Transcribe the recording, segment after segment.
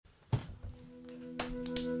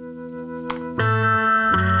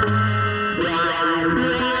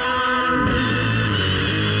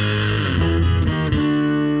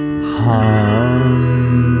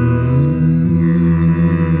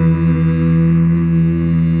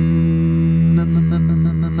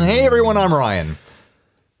Hey everyone, I'm Ryan.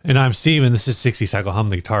 And I'm Steve, and this is 60 Cycle Hum,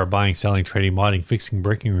 the guitar buying, selling, trading, modding, fixing,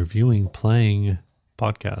 breaking, reviewing, playing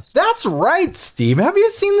podcast. That's right, Steve. Have you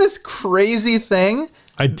seen this crazy thing?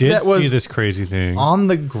 I did see this crazy thing. On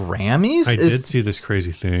the Grammys? I did see this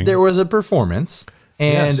crazy thing. There was a performance.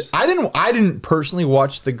 And Yes. I didn't personally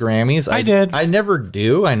watch the Grammys. I did. I never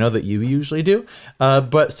do. I know that you usually do.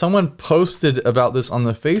 But someone posted about this on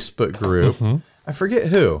the Facebook group. Mm-hmm. I forget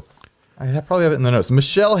who. Probably have it in the notes.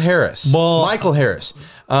 Michael Harris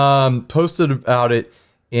posted about it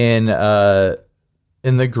in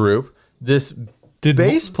the group. This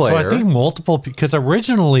bass player. So I think multiple, because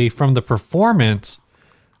originally from the performance,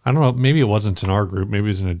 I don't know, maybe it wasn't in our group, maybe it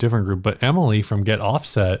was in a different group, but Emily from Get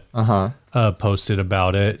Offset posted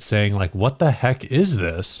about it, saying like, "What the heck is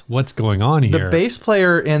this? What's going on here?" The bass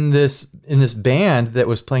player in this band that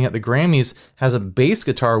was playing at the Grammys has a bass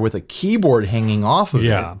guitar with a keyboard hanging off of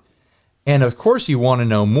it. And of course you want to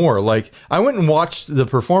know more. Like, I went and watched the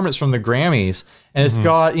performance from the Grammys, and it's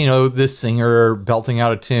got, this singer belting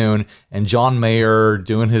out a tune and John Mayer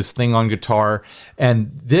doing his thing on guitar.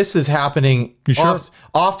 And this is happening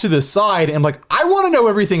off to the side. And like, I want to know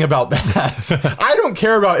everything about that. I don't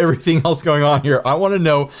care about everything else going on here. I want to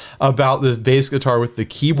know about this bass guitar with the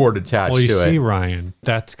keyboard attached to it. Well, you see, Ryan,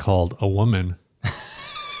 that's called a woman.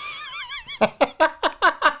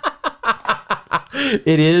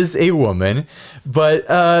 It is a woman, but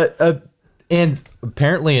and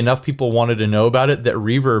apparently enough people wanted to know about it that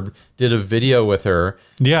Reverb did a video with her,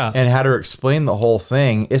 and had her explain the whole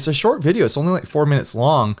thing. It's a short video; it's only like 4 minutes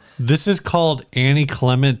long. This is called Annie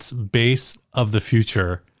Clement's Bass of the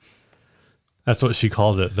Future. That's what she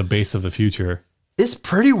calls it, the bass of the future. It's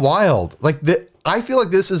pretty wild. Like, I feel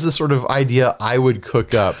like this is the sort of idea I would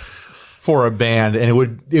cook up for a band, and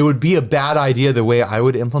it would be a bad idea the way I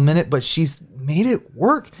would implement it, but she's made it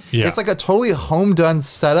work. Yeah. It's like a totally home done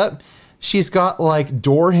setup. She's got like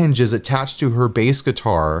door hinges attached to her bass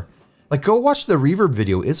guitar. Like, go watch the Reverb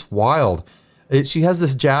video. It's wild. She has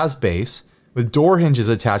this jazz bass with door hinges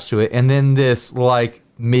attached to it, and then this like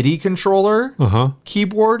MIDI controller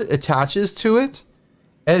keyboard attaches to it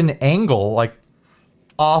at an angle like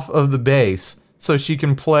off of the bass, so she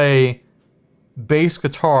can play bass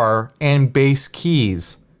guitar and bass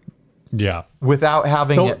keys. Yeah. Without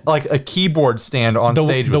having like a keyboard stand on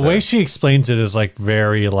stage with the way her. she explains it is like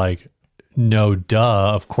very like, no,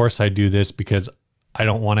 duh. Of course I do this because I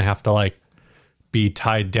don't want to have to like be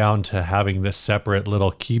tied down to having this separate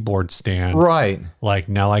little keyboard stand. Right. Like,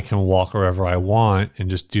 now I can walk wherever I want and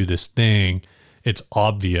just do this thing. It's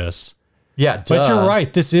obvious. Yeah, duh. But you're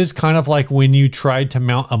right. This is kind of like when you tried to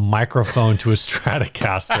mount a microphone to a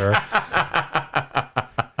Stratocaster.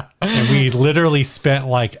 And we literally spent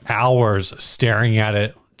like hours staring at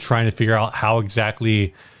it, trying to figure out how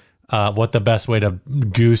exactly, what the best way to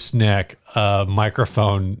gooseneck a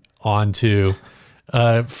microphone onto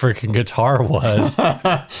a freaking guitar was.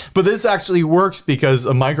 But this actually works because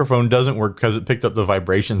a microphone doesn't work because it picked up the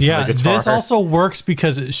vibrations of the guitar. This also works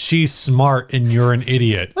because she's smart and you're an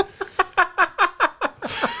idiot.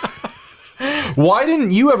 Why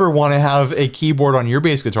didn't you ever want to have a keyboard on your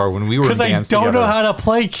bass guitar when we were in bands together? Because I don't know how to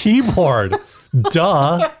play keyboard.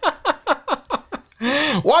 Duh.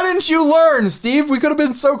 Why didn't you learn, Steve? We could have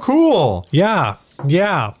been so cool. Yeah.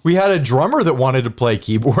 Yeah. We had a drummer that wanted to play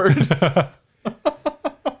keyboard.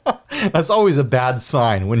 That's always a bad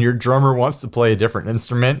sign when your drummer wants to play a different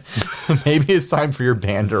instrument. Maybe it's time for your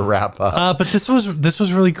band to wrap up. But this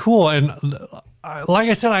was really cool. And like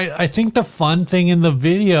I said, I think the fun thing in the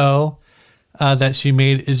video that she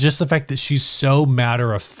made is just the fact that she's so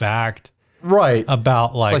matter of fact, right?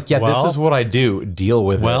 About like this is what I do. Deal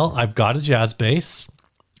with it. Well, I've got a jazz bass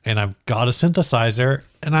and I've got a synthesizer,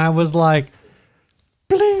 and I was like,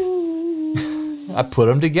 bling. I put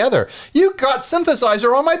them together. You got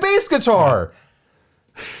synthesizer on my bass guitar.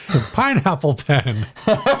 Pineapple pen.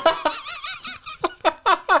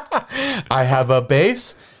 I have a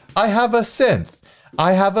bass. I have a synth.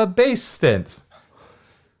 I have a bass synth.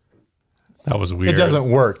 That was weird. It doesn't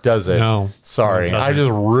work, does it? No. Sorry. I just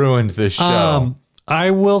ruined this show. I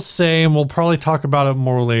will say, and we'll probably talk about it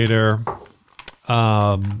more later,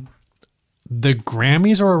 the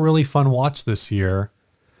Grammys are a really fun watch this year.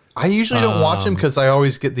 I usually don't watch them because I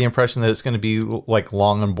always get the impression that it's going to be like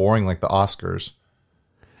long and boring like the Oscars.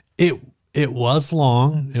 It was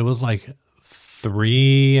long. It was like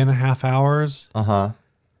 3.5 hours.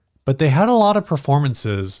 But they had a lot of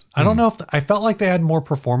performances. I don't know if I felt like they had more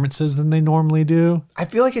performances than they normally do. I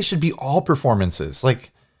feel like it should be all performances.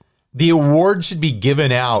 Like, the award should be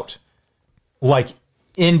given out like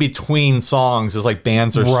in between songs as like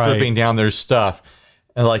bands are stripping down their stuff.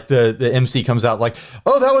 And like the MC comes out like,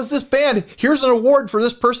 oh, that was this band. Here's an award for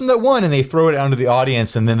this person that won. And they throw it out to the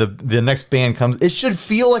audience. And then the next band comes. It should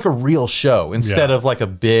feel like a real show instead of like a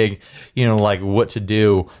big, like what to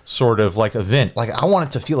do sort of like event. Like I want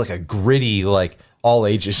it to feel like a gritty, like all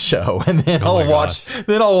ages show. And then I'll watch the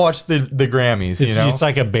Grammys. It's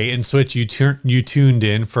like a bait and switch. You tuned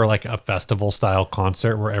in for like a festival style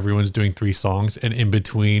concert where everyone's doing 3 songs, and in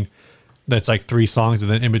between that's like 3 songs,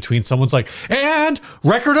 and then in between someone's like, and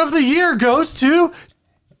record of the year goes to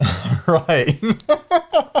right.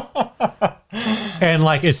 And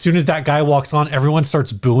like as soon as that guy walks on, everyone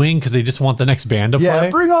starts booing because they just want the next band to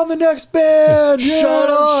play. Bring on the next band. Shut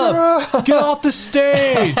up. Get off the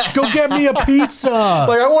stage. Go get me a pizza.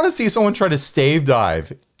 Like I want to see someone try to stave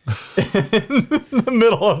dive in the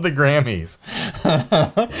middle of the Grammys.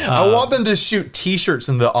 I want them to shoot t-shirts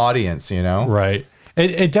in the audience, Right.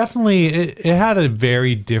 It definitely it had a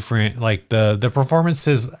very different, like the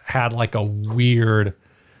performances had like a weird,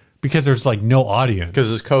 because there's like no audience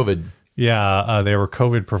because it's COVID. Yeah, they were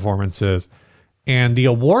COVID performances, and the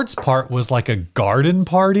awards part was like a garden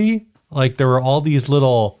party. Like there were all these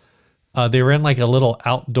little, they were in like a little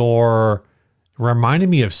outdoor, reminded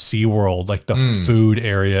me of SeaWorld, like the food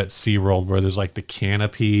area at SeaWorld where there's like the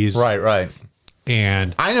canopies. Right.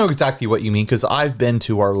 And I know exactly what you mean because I've been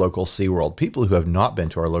to our local SeaWorld. People who have not been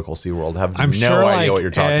to our local SeaWorld have no idea what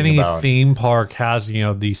you're talking about. Any theme park has,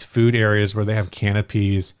 these food areas where they have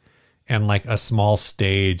canopies and like a small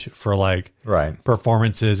stage for like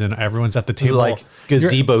performances, and everyone's at the table. Like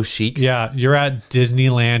gazebo chic. Yeah, you're at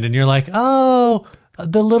Disneyland and you're like, oh,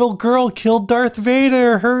 the little girl killed Darth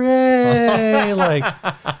Vader, hooray! like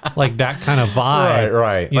that kind of vibe,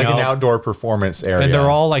 right. Like an outdoor performance area, and they're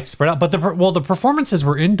all like spread out. But the performances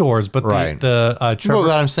were indoors, but the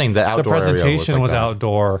I'm saying the outdoor presentation was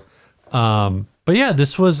outdoor. But yeah,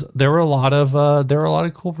 there were a lot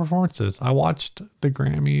of cool performances. I watched the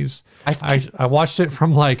Grammys. I watched it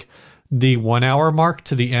from like the 1 hour mark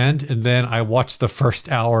to the end, and then I watched the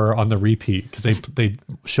first hour on the repeat because they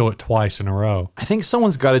show it twice in a row. I think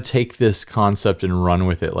someone's got to take this concept and run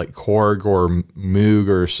with it, like Korg or Moog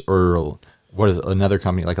or what is it, another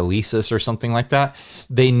company like Alesis or something like that.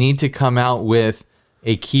 They need to come out with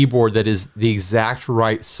a keyboard that is the exact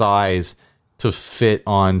right size to fit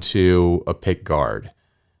onto a pick guard,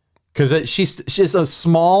 because she's a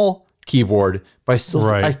small keyboard, but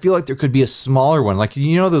I feel like there could be a smaller one, like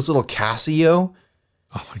those little Casio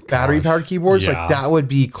battery powered keyboards, like that would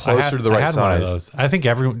be closer to the right size. One of those. I think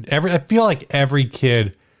I feel like every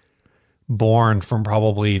kid born from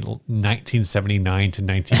probably 1979 to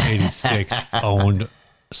 1986 owned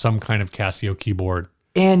some kind of Casio keyboard.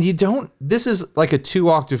 And this is like a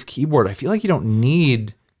 2-octave keyboard. I feel like you don't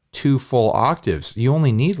need 2 full octaves. You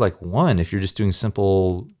only need like 1 if you're just doing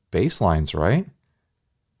simple bass lines, right?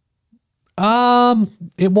 In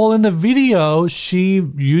the video, she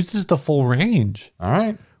uses the full range. All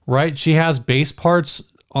right. Right? She has bass parts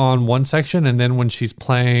on one section, and then when she's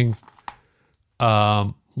playing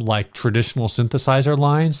like traditional synthesizer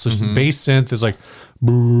lines, so bass synth is like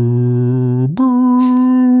boo,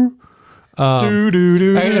 boo.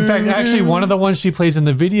 In fact, actually, one of the ones she plays in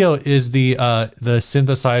the video is the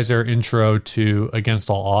synthesizer intro to Against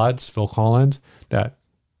All Odds, Phil Collins. That,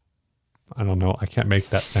 I don't know, I can't make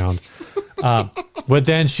that sound. But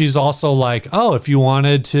then she's also like, oh, if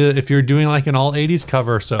you're doing like an all 80s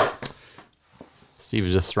cover, so Steve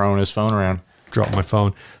was just throwing his phone around. Drop my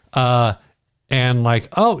phone. And like,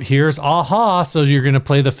 oh, here's aha. So you're gonna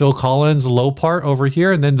play the Phil Collins low part over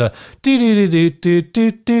here, and then the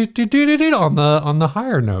on the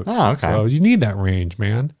higher notes. Oh, okay. So you need that range,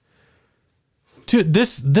 man.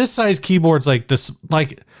 This size keyboards like this,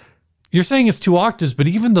 like you're saying it's 2 octaves, but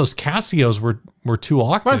even those Casios were 2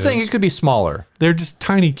 octaves. But I'm saying it could be smaller. They're just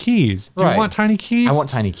tiny keys. Do you want tiny keys? I want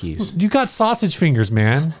tiny keys. You got sausage fingers,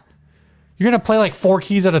 man. You're going to play like 4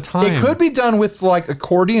 keys at a time. It could be done with like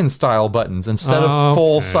accordion style buttons instead of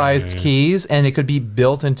full-sized keys, and it could be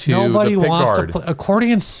built into the pick guard. To play.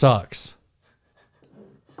 Accordion sucks.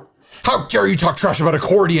 How dare you talk trash about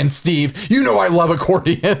accordions, Steve? You know I love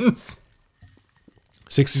accordions.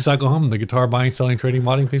 60 Cycle Hum, the guitar buying, selling, trading,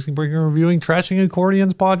 modding, fixing, breaking, reviewing, trashing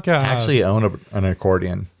accordions podcast. I actually own an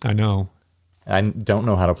accordion. I know. I don't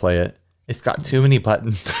know how to play it. It's got too many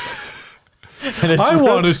buttons. I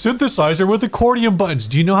want a synthesizer with accordion buttons.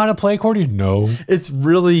 Do you know how to play accordion? No. It's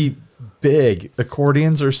really big.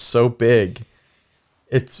 Accordions are so big.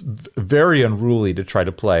 It's very unruly to try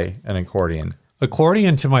to play an accordion.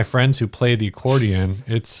 Accordion, to my friends who play the accordion,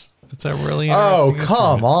 it's a really interesting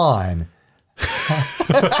come on.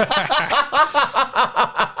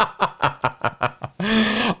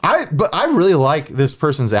 I But I really like this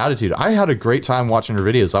person's attitude. I had a great time watching her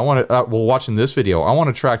videos. Watching this video, I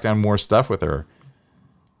want to track down more stuff with her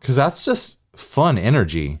because that's just fun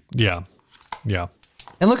energy. Yeah. Yeah.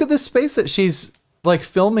 And look at this space that she's like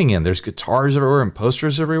filming in. There's guitars everywhere and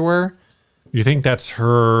posters everywhere. You think that's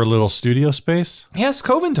her little studio space? Yes,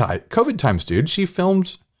 COVID times, dude. She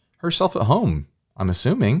filmed herself at home, I'm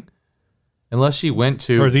assuming. Unless she went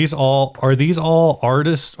to... Are these all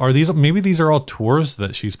artists? Maybe these are all tours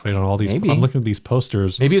that she's played on all these. Maybe. I'm looking at these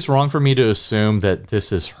posters. Maybe it's wrong for me to assume that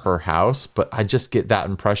this is her house, but I just get that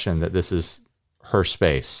impression that this is her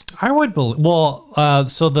space. I would believe. Well,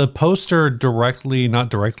 so the poster not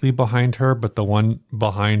directly behind her, but the one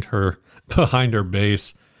behind her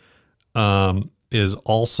base, is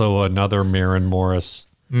also another Maren Morris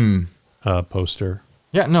poster.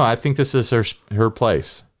 Yeah, no, I think this is her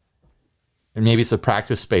place. And maybe it's a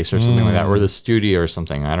practice space or something like that, or the studio or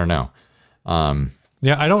something. I don't know.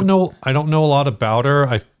 Yeah, I don't know a lot about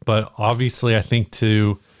her. But obviously, I think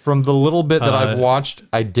from the little bit that I've watched,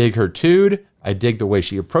 I dig her tude. I dig the way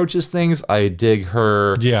she approaches things. I dig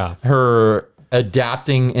her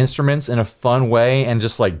adapting instruments in a fun way and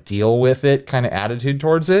just like deal with it kind of attitude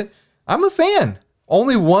towards it. I'm a fan.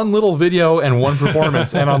 Only one little video and one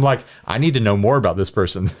performance, and I'm like, I need to know more about this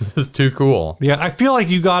person. This is too cool. Yeah, I feel like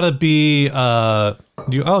you gotta be.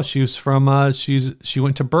 She was from. She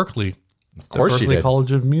went to Berkeley. Of course, Berkeley she did.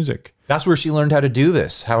 College of Music. That's where she learned how to do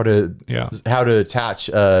this. How to attach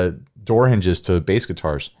door hinges to bass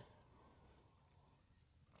guitars.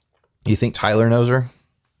 You think Tyler knows her?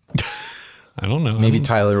 I don't know. Maybe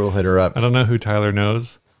Tyler will hit her up. I don't know who Tyler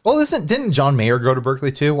knows. Well, didn't John Mayer go to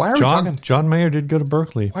Berkeley too? Why are we talking? John Mayer did go to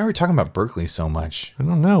Berkeley. Why are we talking about Berkeley so much? I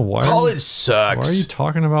don't know. Why college sucks. Why are you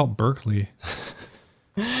talking about Berkeley?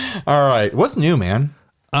 All right, what's new, man?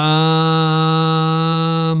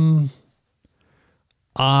 I don't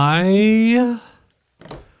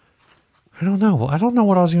know. I don't know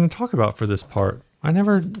what I was going to talk about for this part. I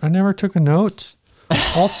never took a note.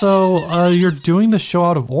 Also, you're doing the show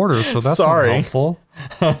out of order, so that's not helpful.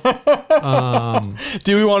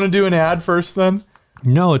 Do we want to do an ad first then?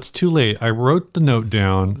 No, it's too late. I wrote the note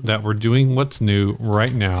down that we're doing what's new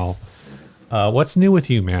right now. What's new with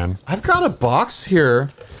you, man? I've got a box here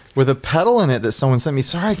with a pedal in it that someone sent me.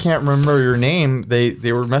 Sorry, I can't remember your name.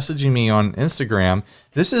 They were messaging me on Instagram.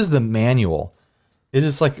 This is the manual. It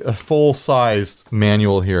is like a full-sized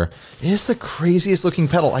manual here. It is the craziest looking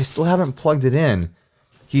pedal. I still haven't plugged it in.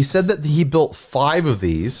 He said that he built 5 of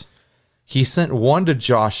these. He sent one to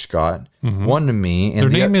Josh Scott, one to me. And their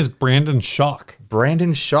name is Brandon Schock.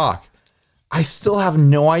 Brandon Schock. I still have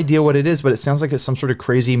no idea what it is, but it sounds like it's some sort of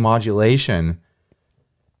crazy modulation.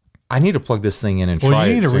 I need to plug this thing in and try it. Well,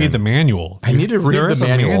 you need to read the manual. I need to read the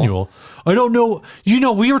manual. I don't know.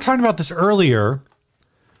 We were talking about this earlier.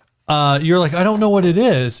 You're like, I don't know what it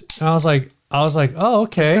is. And I was like, oh,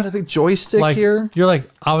 okay. It's got a big joystick here. You're like,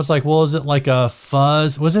 I was like, well, is it like a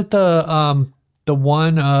fuzz? Was it the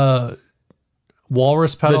one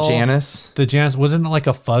walrus pedal? The Janus. Wasn't it like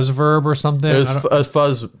a fuzz verb or something? It was a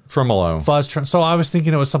fuzz tremolo. So I was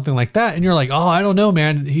thinking it was something like that. And you're like, oh, I don't know,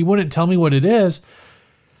 man. He wouldn't tell me what it is.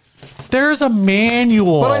 There's a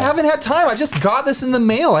manual. But I haven't had time. I just got this in the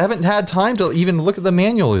mail. I haven't had time to even look at the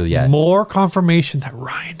manual yet. More confirmation that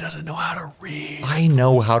Ryan doesn't know how to read. I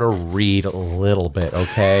know how to read a little bit,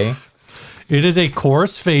 okay? It is a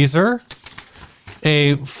chorus phaser,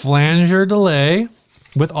 a flanger delay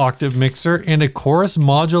with octave mixer, and a chorus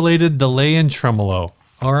modulated delay and tremolo.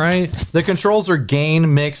 All right? The controls are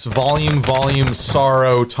gain, mix, volume,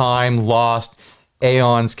 sorrow, time, lost,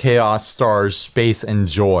 aeons, chaos, stars, space, and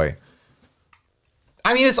joy.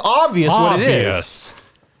 I mean, it's obvious what it is.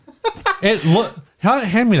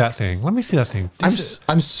 Hand me that thing. Let me see that thing.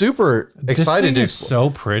 I'm super excited. This thing is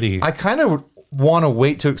so pretty. I kind of want to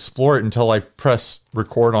wait to explore it until I press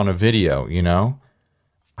record on a video, you know?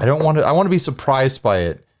 I want to be surprised by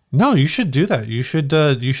it. No, you should do that. You should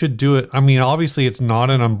do it. I mean, obviously it's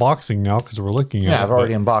not an unboxing now because we're looking at it. Yeah, I've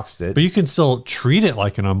already unboxed it. But you can still treat it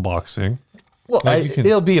like an unboxing. Well,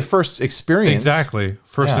 it'll be a first experience. Exactly.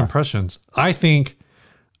 First impressions. I think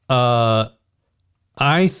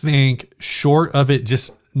short of it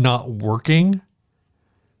just not working,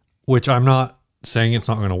 which I'm not saying it's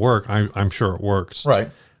not going to work. I'm sure it works. Right.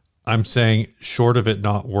 I'm saying short of it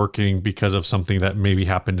not working because of something that maybe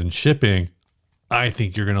happened in shipping, I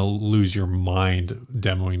think you're going to lose your mind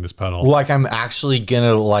demoing this pedal. Like I'm actually going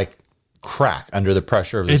to like crack under the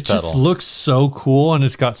pressure of this pedal. It just looks so cool and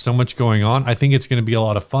it's got so much going on. I think it's going to be a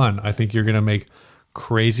lot of fun. I think you're going to make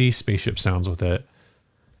crazy spaceship sounds with it.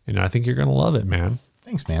 And I think you're going to love it, man.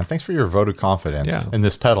 Thanks, man. Thanks for your vote of confidence in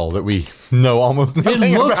this pedal that we know almost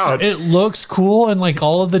nothing about. It looks cool, and like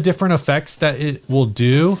all of the different effects that it will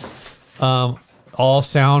do all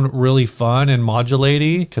sound really fun and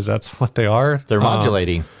modulating, because that's what they are. They're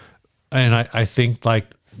modulating. And I think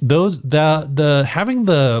like the having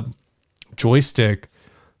the joystick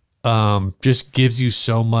just gives you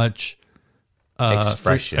so much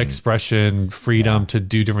expression, freedom to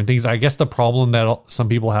do different things. I guess the problem that some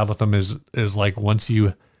people have with them is like once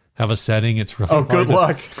you have a setting, it's really good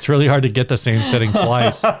luck. It's really hard to get the same setting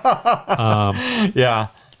twice. Yeah.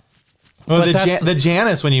 Well, the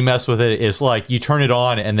Janus, when you mess with it, is like you turn it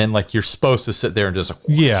on and then like you're supposed to sit there and just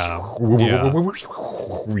you know,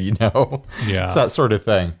 it's that sort of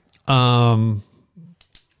thing.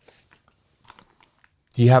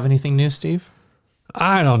 Do you have anything new, Steve?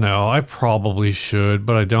 I don't know. I probably should,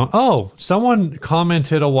 but I don't. Oh, someone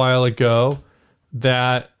commented a while ago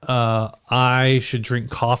that I should drink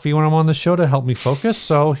coffee when I'm on the show to help me focus.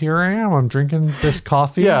 So here I am. I'm drinking this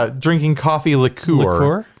coffee. Yeah, drinking coffee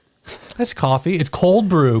liqueur. That's coffee. It's cold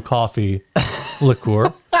brew coffee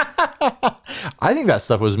liqueur. I think that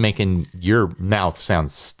stuff was making your mouth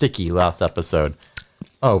sound sticky last episode.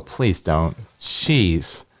 Oh, please don't.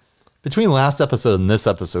 Jeez. Between last episode and this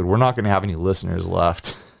episode, we're not going to have any listeners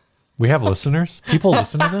left. We have listeners? People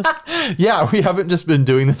listen to this? Yeah, we haven't just been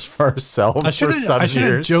doing this for ourselves for 7 years. I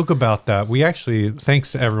shouldn't joke about that. We actually,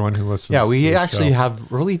 thanks to everyone who listens. Yeah, we actually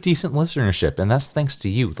have really decent listenership, and that's thanks to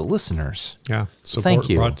you, the listeners. Yeah. So thank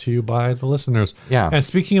you. Brought to you by the listeners. Yeah. And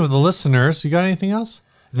speaking of the listeners, you got anything else?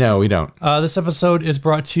 No, we don't. This episode is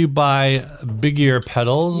brought to you by Big Ear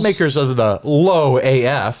Pedals, makers of the Low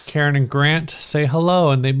AF. Karen and Grant say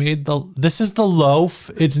hello, and they made this is the loaf.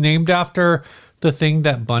 It's named after the thing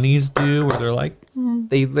that bunnies do, where they're like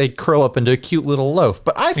they curl up into a cute little loaf.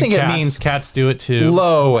 But I think it means cats do it too.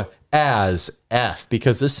 Low as F,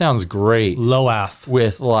 because this sounds great. Low F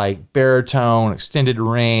with like baritone, extended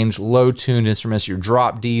range, low tuned instruments, your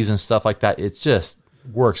drop Ds and stuff like that. It just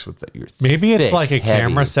works with your maybe it's like a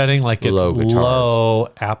camera setting, like it's low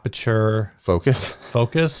aperture focus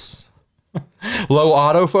low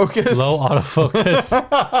autofocus.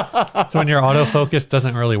 So when your autofocus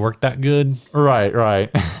doesn't really work that good. Right.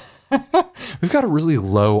 We've got a really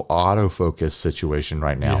low autofocus situation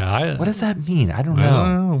right now. What does that mean? I don't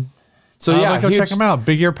know. So go check them out.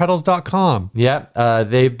 BigEarPedals.com. Yeah,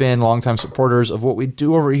 they've been longtime supporters of what we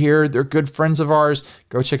do over here. They're good friends of ours.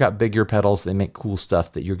 Go check out Big Ear Pedals. They make cool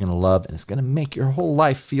stuff that you're going to love, and it's going to make your whole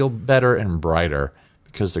life feel better and brighter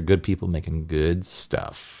because they're good people making good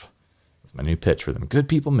stuff. That's my new pitch for them. Good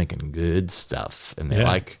people making good stuff, and they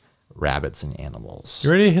like rabbits and animals.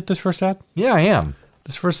 You ready to hit this first ad? Yeah, I am.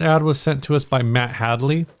 This first ad was sent to us by Matt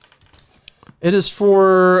Hadley. It is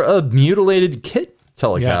for a mutilated kit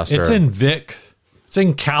Telecaster. Yeah, it's in Vic. It's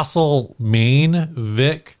in Castle, Maine,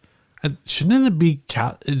 Vic. Shouldn't it be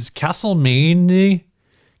is Castle, Maine?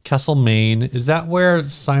 Castle, Maine. Is that where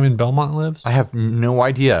Simon Belmont lives? I have no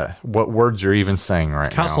idea what words you're even saying right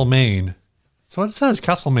now. Castle, Maine. So it says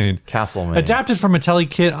Castle, Maine. Castle, Maine. Adapted from a Tele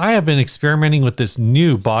kit, I have been experimenting with this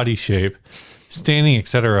new body shape, standing,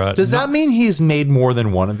 etc. Does that mean he's made more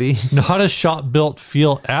than one of these? Not a shop-built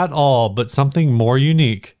feel at all, but something more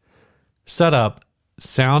unique. Setup.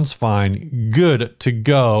 Sounds fine. Good to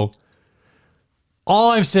go. All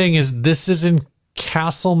I'm saying is this is in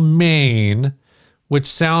Castle, Maine, which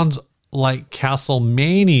sounds like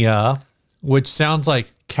Castlemania, which sounds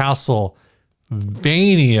like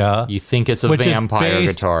Castlevania. You think it's a vampire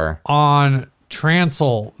guitar. On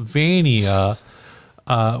Transylvania,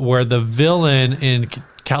 where the villain in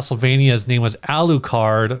Castlevania's name was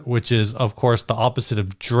Alucard, which is, of course, the opposite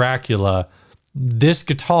of Dracula. This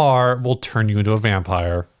guitar will turn you into a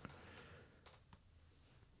vampire.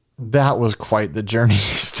 That was quite the journey,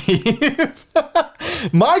 Steve.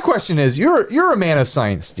 My question is, you're a man of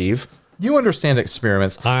science, Steve. You understand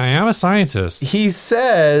experiments. I am a scientist. He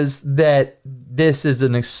says that this is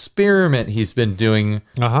an experiment he's been doing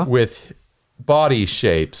with body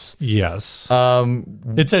shapes. Yes.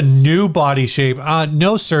 It's a new body shape.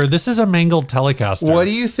 No, sir. This is a mangled Telecaster. What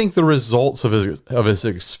do you think the results of his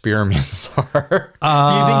experiments are? Do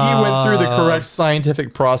you think he went through the correct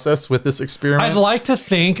scientific process with this experiment? I'd like to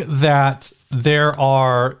think that there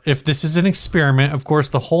are, if this is an experiment, of course,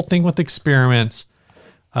 the whole thing with experiments,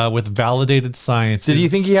 with validated science. Did you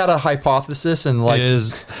think he had a hypothesis and like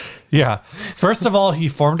Yeah. First of all, he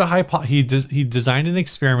formed a he designed an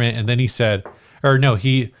experiment, and then he said, or no,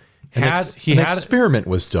 an experiment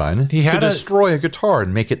was done to destroy a guitar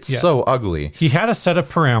and make it so ugly. He had a set of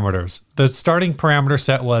parameters. The starting parameter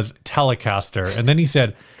set was Telecaster, and then he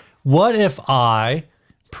said, "What if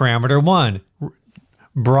parameter 1,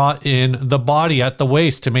 brought in the body at the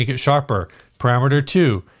waist to make it sharper. Parameter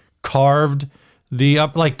 2, carved the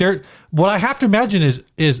up like there. What I have to imagine is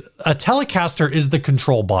a Telecaster is the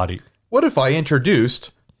control body. What if I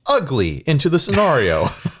introduced ugly into the scenario?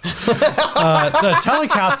 The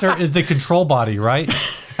Telecaster is the control body, right?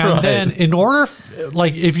 And then in order,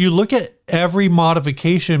 like if you look at every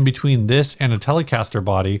modification between this and a Telecaster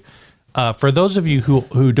body, for those of you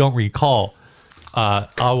who don't recall, I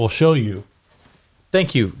will show you.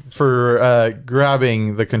 Thank you for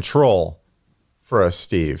grabbing the control for us,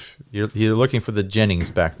 Steve. You're looking for the Jennings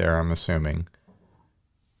back there, I'm assuming.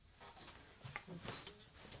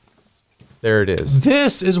 There it is.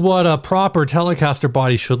 This is what a proper Telecaster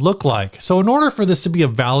body should look like. So in order for this to be a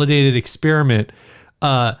validated experiment,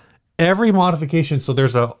 every modification, so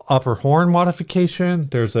there's a upper horn modification,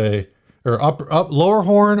 there's a lower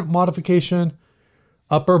horn modification,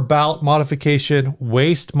 upper bout modification,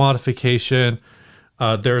 waist modification,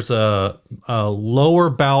 there's a lower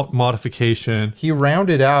bout modification. He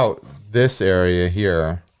rounded out this area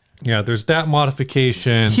here. Yeah, there's that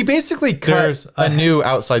modification. He basically cut a new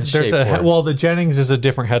outside shape. Well, the Jennings is a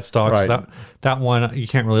different headstock, right. so that one you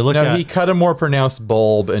can't really look at. No, he cut a more pronounced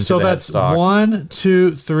bulb into the headstock. So that's 1,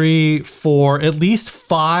 2, 3, 4, at least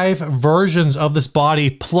 5 versions of this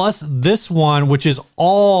body, plus this one, which is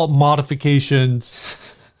all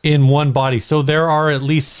modifications in one body. So there are at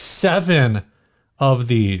least 7 of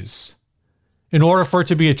these in order for it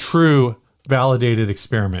to be a true validated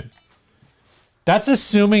experiment. That's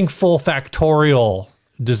assuming full factorial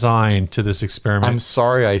design to this experiment. I'm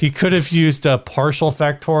sorry. He could have used a partial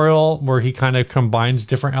factorial where he kind of combines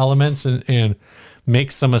different elements and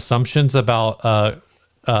makes some assumptions about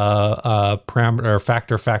parameter or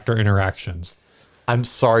factor interactions. I'm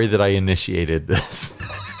sorry that I initiated this.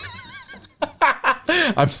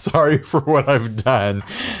 I'm sorry for what I've done.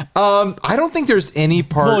 I don't think there's any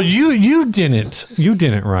part. Well, you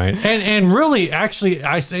didn't, right? And really, actually,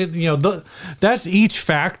 I say that's each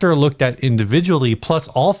factor looked at individually plus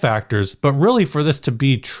all factors. But really, for this to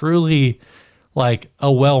be truly like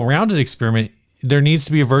a well-rounded experiment, there needs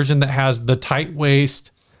to be a version that has the tight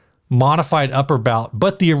waist, modified upper bout,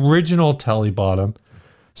 but the original telly bottom.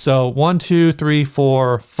 So 1, 2, 3,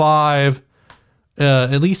 4, 5.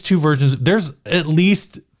 At least 2 versions. There's at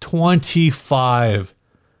least 25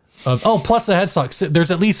 of. plus the headstock.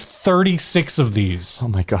 There's at least 36 of these. Oh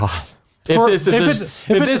my god! If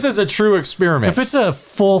this is a true experiment, if it's a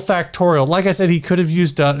full factorial, like I said, he could have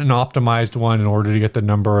used an optimized one in order to get the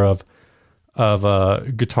number of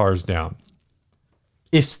guitars down.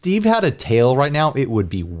 If Steve had a tail right now, it would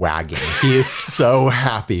be wagging. He is so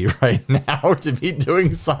happy right now to be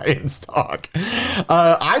doing science talk.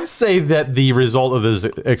 I'd say that the result of this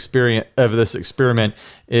experiment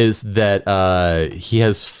is that he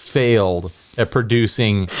has failed at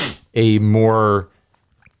producing a more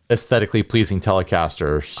aesthetically pleasing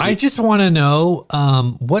Telecaster. I just want to know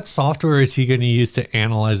what software is he going to use to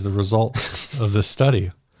analyze the results of this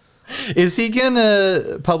study? Is he going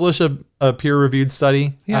to publish a peer-reviewed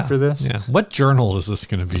study after this? Yeah. What journal is this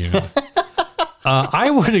going to be in? I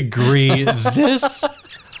would agree. This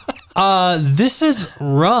is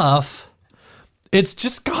rough. It's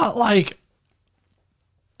just got like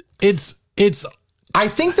it's. I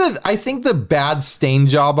think the bad stain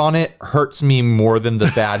job on it hurts me more than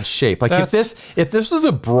the bad shape. Like if this was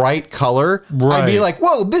a bright color, right, I'd be like,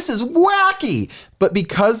 whoa, this is wacky. But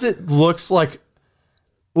because it looks like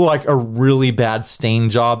a really bad stain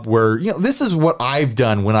job where, this is what I've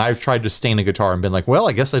done when I've tried to stain a guitar and been like, well,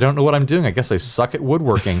 I guess I don't know what I'm doing. I guess I suck at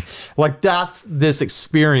woodworking. Like that's this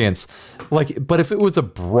experience. Like, but if it was a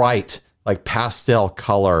bright, like pastel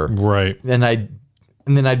color, right, then I'd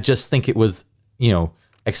just think it was,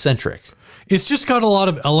 eccentric. It's just got a lot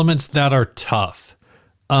of elements that are tough.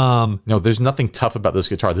 No, there's nothing tough about this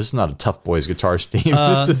guitar. This is not a tough boy's guitar, Steve.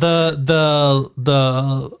 The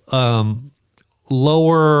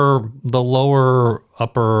lower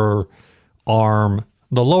upper arm,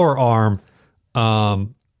 the lower arm,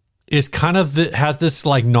 is kind of has this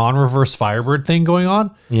like non-reverse Firebird thing going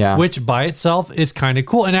on. Yeah. Which by itself is kind of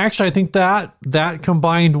cool. And actually I think that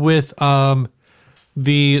combined with the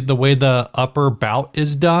way the upper bout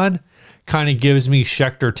is done kind of gives me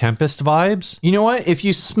Schecter Tempest vibes. You know what? If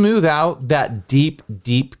you smooth out that deep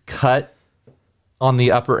cut on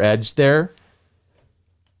the upper edge there,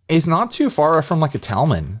 it's not too far from like a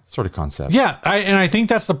Talman sort of concept. Yeah, I think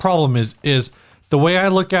that's the problem is the way I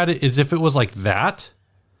look at it is if it was like that,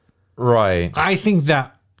 right? I think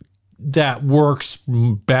that works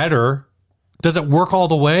better. Does it work all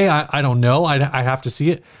the way? I don't know. I have to see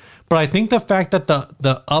it. But I think the fact that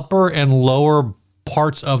the upper and lower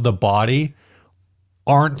parts of the body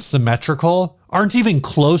aren't symmetrical, aren't even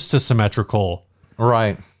close to symmetrical.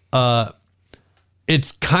 Right.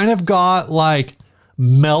 It's kind of got like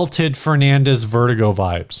melted Fernandez Vertigo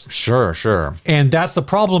vibes. Sure. And that's the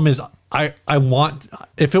problem is I want,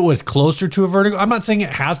 if it was closer to a Vertigo, I'm not saying it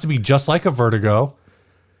has to be just like a Vertigo.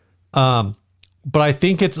 But I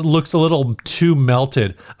think it looks a little too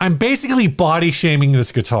melted. I'm basically body shaming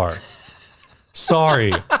this guitar.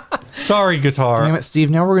 Sorry, guitar. Damn it, Steve.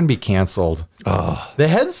 Now we're going to be canceled. The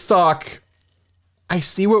headstock, I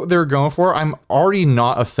see what they're going for. I'm already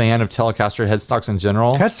not a fan of Telecaster headstocks in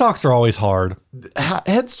general. Headstocks are always hard.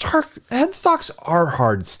 Headstocks are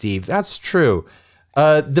hard, Steve. That's true.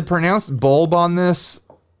 The pronounced bulb on this,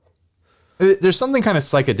 there's something kind of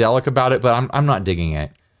psychedelic about it, but I'm not digging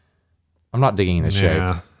it. I'm not digging the shape.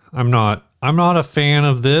 I'm not a fan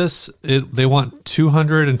of this. They want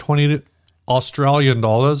 220 Australian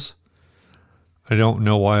dollars. I don't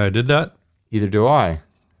know why I did that. Either do I.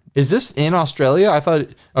 Is this in Australia? I thought.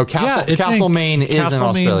 Castlemaine is in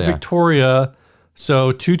Australia. Victoria.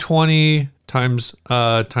 So 220 times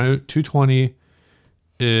 220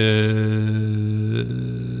 is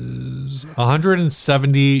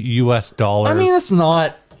 170 US dollars. I mean, it's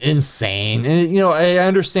not insane. And, I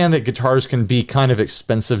understand that guitars can be kind of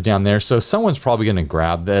expensive down there, so someone's probably going to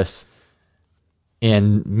grab this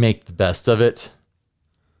and make the best of it.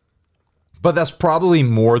 But that's probably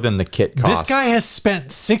more than the kit cost. This guy has spent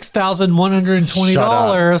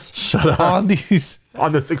 $6,120 on these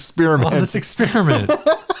on this experiment.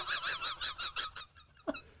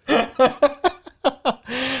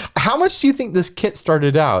 How much do you think this kit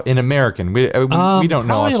started out in American? We don't know.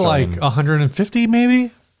 Probably like 150, maybe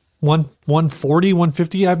 140,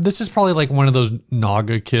 150. This is probably like one of those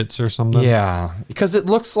Naga kits or something. Yeah, because it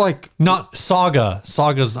looks like not Saga.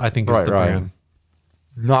 Saga's, I think, is the brand.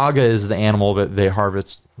 Naga is the animal that they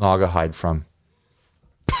harvest Naga hide from.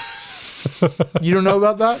 You don't know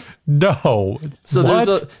about that? No. So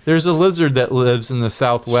there's a lizard that lives in the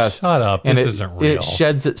Southwest. Shut up. This isn't real. It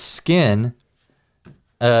sheds its skin,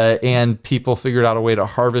 and people figured out a way to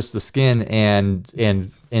harvest the skin and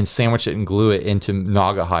sandwich it and glue it into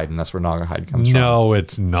Naga hide, and that's where Naga hide comes from. No,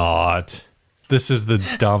 it's not. This is the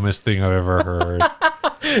dumbest thing I've ever heard.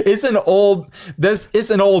 It's an old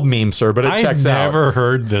meme, sir, but it checks out. I've never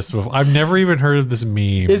heard this before. I've never even heard of this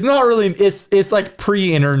meme. It's not really. It's like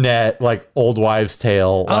pre-internet, like old wives'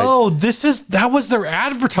 tale. Like, that was their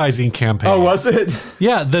advertising campaign. Oh, was it?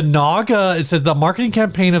 Yeah, the Naga. It says the marketing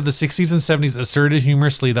campaign of the 60s and 70s asserted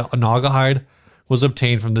humorously that a Naga hide was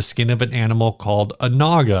obtained from the skin of an animal called a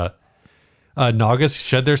Naga. Nagas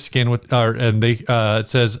shed their skin it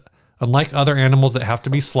says, unlike other animals that have to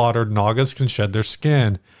be slaughtered, Nagas can shed their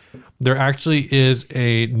skin. There actually is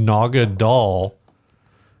a Naga doll.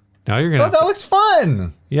 Now you're gonna. Oh, that looks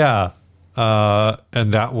fun. Yeah,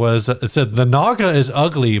 and that was. It said the Naga is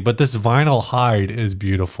ugly, but this vinyl hide is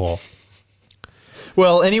beautiful.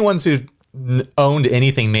 Well, anyone who owned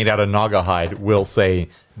anything made out of Naga hide will say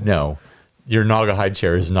no. Your Naga hide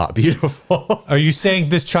chair is not beautiful. Are you saying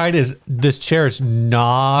this chair is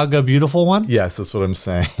Naga beautiful one? Yes, that's what I'm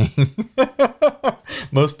saying.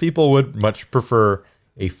 Most people would much prefer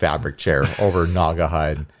a fabric chair over Naga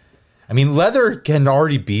hide. I mean, leather can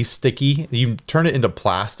already be sticky. You turn it into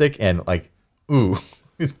plastic and ooh.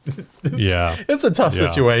 Yeah. It's a tough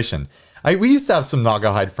situation. We used to have some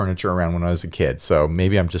Naga hide furniture around when I was a kid, so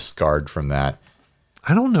maybe I'm just scarred from that.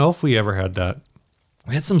 I don't know if we ever had that.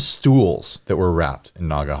 We had some stools that were wrapped in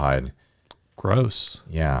Naga hide. Gross.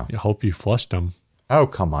 Yeah. I hope you flushed them. Oh,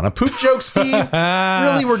 come on. A poop joke, Steve?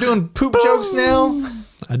 Really? We're doing poop jokes now?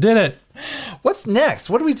 I did it. What's next?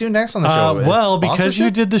 What do we do next on the show? Well, because you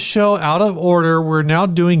did the show out of order, we're now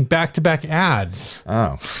doing back-to-back ads.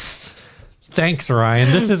 Oh. Thanks,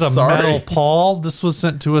 Ryan. This is a Metal Paul. This was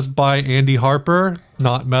sent to us by Andy Harper,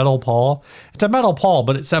 not Metal Paul. It's a Metal Paul,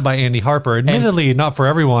 but it's sent by Andy Harper. Admittedly, not for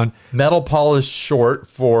everyone. Metal Paul is short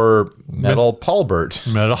for Metal Paulbert.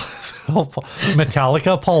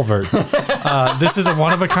 Metallica Paulbert. This is a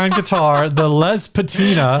one-of-a-kind guitar. The Les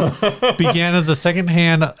Patina began as a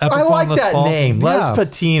second-hand Epiphone I like Les that Paul. name, Les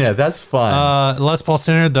Patina. That's fun. Les Paul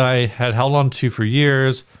standard that I had held on to for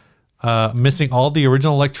years. Missing all the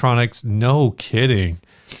original electronics. No kidding.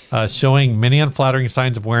 Showing many unflattering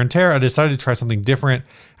signs of wear and tear. I decided to try something different,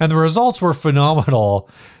 and the results were phenomenal.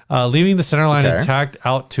 Leaving the center line intact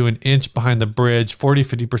out to an inch behind the bridge,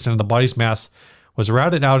 40-50% of the body's mass was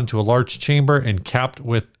routed out into a large chamber and capped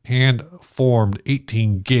with hand-formed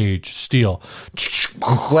 18-gauge steel.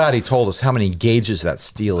 I'm glad he told us how many gauges that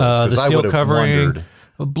steel is, because I would have wondered.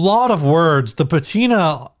 A lot of words. The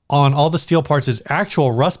patina on all the steel parts is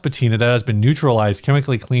actual rust patina that has been neutralized,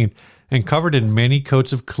 chemically cleaned, and covered in many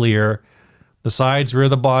coats of clear. The sides, rear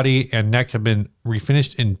of the body, and neck have been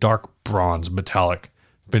refinished in dark bronze metallic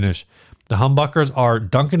finish. The humbuckers are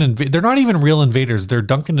Duncan they're not even real Invaders. They're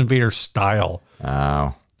Duncan Invader style.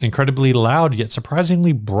 Oh. Incredibly loud, yet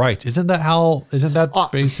surprisingly bright. Isn't that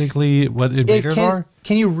basically what Invaders are?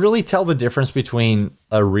 Can you really tell the difference between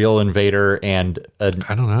a real Invader and an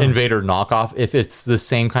Invader knockoff if it's the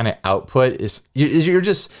same kind of output? You're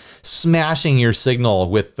just smashing your signal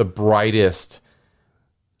with the brightest,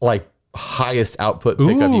 like, highest output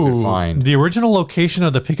pickup you could find. The original location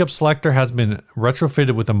of the pickup selector has been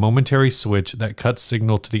retrofitted with a momentary switch that cuts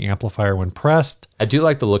signal to the amplifier when pressed. I do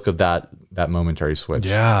like the look of that momentary switch.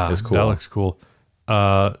 Yeah, it's cool. That looks cool.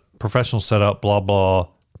 Professional setup, blah blah.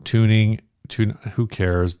 Tuning. Who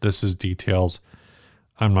cares? This is details.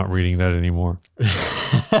 I'm not reading that anymore.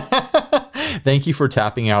 Thank you for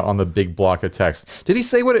tapping out on the big block of text. Did he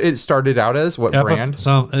say what it started out as? What brand?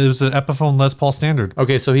 So it was an Epiphone Les Paul Standard.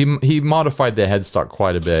 Okay, so he modified the headstock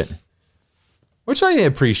quite a bit, which I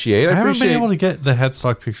appreciate. I haven't been able to get the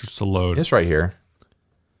headstock pictures to load. It's right here.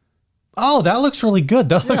 Oh, that looks really good.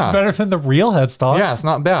 That looks better than the real headstock. Yeah, it's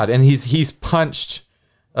not bad. And he's punched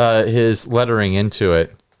his lettering into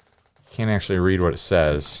it. Can't actually read what it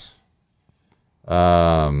says.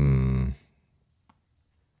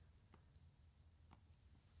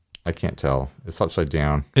 I can't tell. It's upside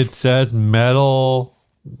down. It says Metal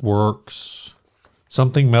Works.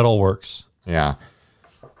 Something Metal Works. Yeah.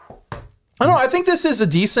 I don't know. I think this is a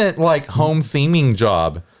decent, like, home theming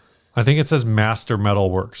job. I think it says Master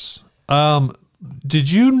Metal Works. Do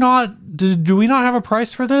we not have a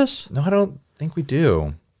price for this? No, I don't think we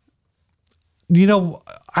do. You know,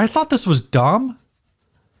 I thought this was dumb.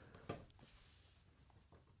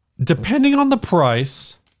 Depending on the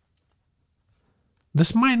price,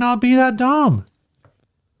 this might not be that dumb.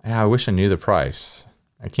 Yeah, I wish I knew the price.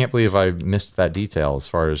 I can't believe I missed that detail as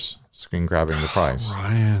far as screen grabbing the price.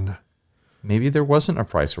 Ryan. Maybe there wasn't a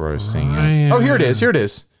price where I was seeing it. Oh, here it is. Here it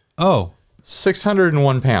is. Oh.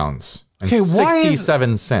 601 pounds and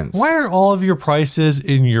 67 cents. Why are all of your prices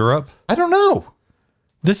in Europe? I don't know.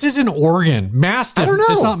 This is in Oregon. Mastiff. I don't know.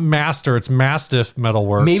 It's not Master. It's Mastiff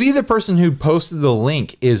Metalworks. Maybe the person who posted the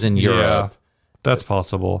link is in Europe. Yeah, that's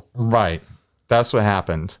possible. Right. That's what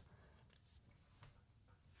happened.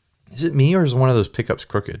 Is it me or is one of those pickups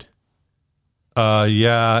crooked?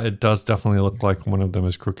 Yeah, it does definitely look like one of them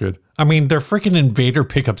is crooked. I mean, they're freaking Invader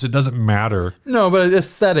pickups. It doesn't matter. No, but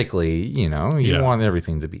aesthetically, you want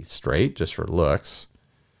everything to be straight just for looks.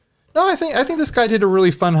 No, I think this guy did a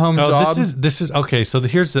really fun home job. This is okay. So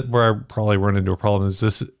here's where I probably run into a problem is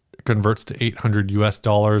this converts to $800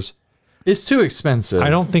 US. It's too expensive. I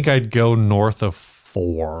don't think I'd go north of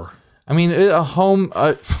 $4. I mean, a home.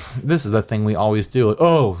 This is the thing we always do. Like,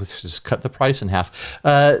 oh, let's just cut the price in half.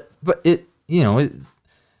 But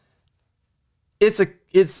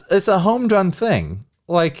it's a home done thing.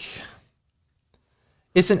 Like,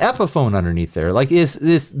 it's an Epiphone underneath there. Like, it's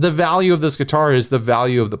the value of this guitar is the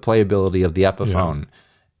value of the playability of the Epiphone.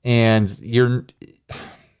 Yeah. And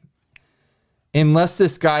unless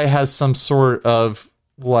this guy has some sort of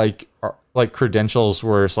like credentials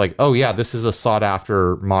where it's like, oh yeah, this is a sought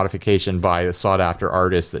after modification by a sought after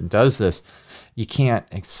artist that does this, you can't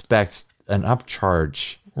expect an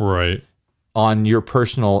upcharge on your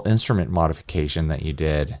personal instrument modification that you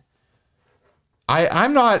did.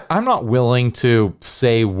 I'm not willing to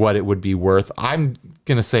say what it would be worth. I'm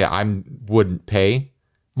gonna say I wouldn't pay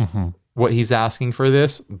what he's asking for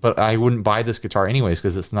this, but I wouldn't buy this guitar anyways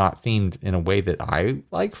because it's not themed in a way that I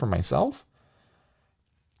like for myself.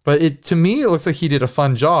 But to me, it looks like he did a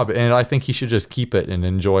fun job, and I think he should just keep it and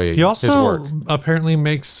enjoy his work. He also apparently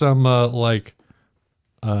makes some it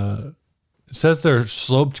says they're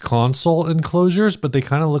sloped console enclosures, but they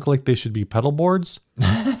kind of look like they should be pedal boards.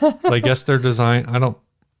 I guess their design,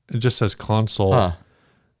 it just says console. Huh.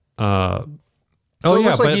 But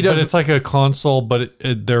it's like a console, but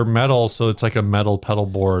they're metal, so it's like a metal pedal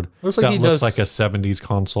board. Looks like looks like a 70s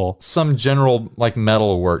console. Some general like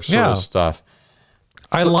metal work sort of stuff.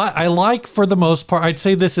 I like for the most part, I'd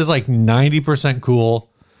say this is like 90% cool.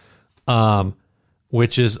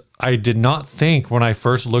 Which is, I did not think when I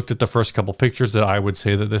first looked at the first couple pictures that I would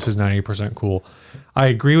say that this is 90% cool. I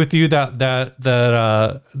agree with you that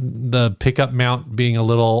the pickup mount being a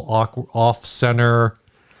little off center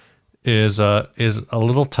is a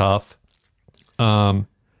little tough.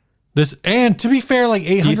 This, and to be fair, like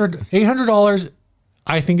 $800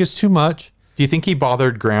 I think is too much. Do you think he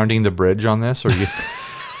bothered grounding the bridge on this, or you?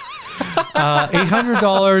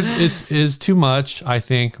 $800 is too much, I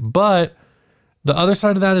think, but the other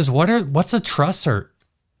side of that is what's a truss hurt?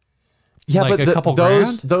 Yeah, like but a couple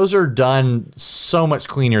grand? those are done so much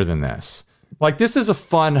cleaner than this. Like, this is a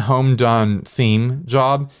fun home done theme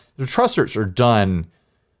job. The trussers are done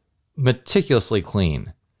meticulously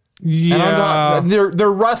clean. Yeah, And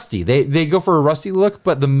they're rusty. They go for a rusty look,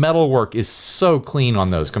 but the metal work is so clean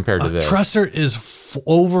on those compared to this. Trusser is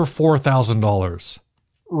over $4,000.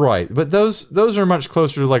 Right, but those are much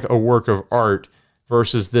closer to like a work of art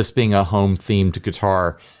versus this being a home themed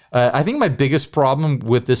guitar. I think my biggest problem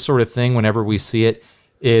with this sort of thing, whenever we see it,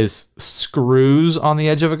 is screws on the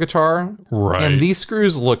edge of a guitar. Right, and these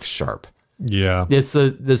screws look sharp. Yeah, it's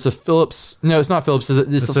a Phillips. No, it's not Phillips.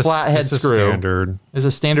 It's a flathead screw. Standard. It's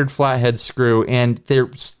a standard flathead screw, and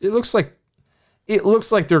it looks like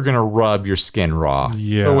they're gonna rub your skin raw.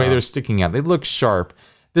 Yeah, the way they're sticking out, they look sharp.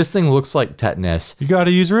 This thing looks like tetanus. You got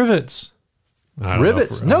to use rivets.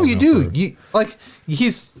 Rivets? No, you do.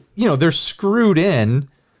 They're screwed in.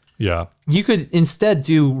 Yeah. You could instead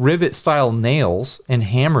do rivet style nails and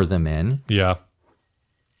hammer them in. Yeah.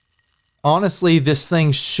 Honestly, this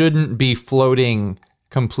thing shouldn't be floating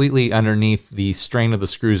completely underneath the strain of the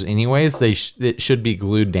screws anyways. It should be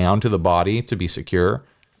glued down to the body to be secure.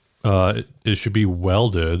 It should be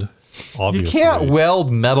welded, obviously. You can't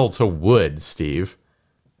weld metal to wood, Steve.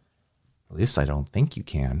 At least I don't think you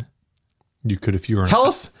can. You could if you were... Tell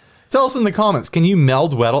us in the comments, can you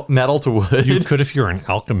meld metal to wood? You could if you're an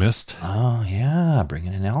alchemist. Oh, yeah. Bring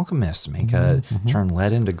in an alchemist. Turn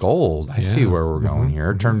lead into gold. I see where we're going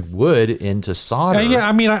here. Turn wood into solder. Yeah,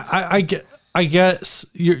 I mean, I guess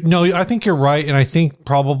I think you're right. And I think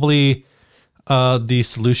probably the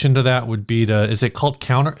solution to that would be is it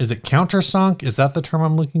countersunk? Is that the term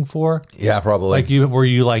I'm looking for? Yeah, probably. Like where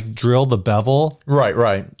you like drill the bevel.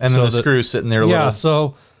 Right. And then the screw's sitting there a little. Yeah,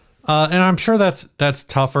 so... and I'm sure that's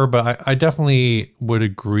tougher, but I definitely would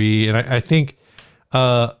agree. And I think,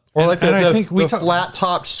 or like the flat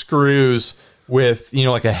topped screws with,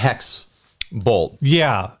 like a hex bolt.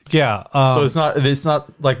 Yeah. So it's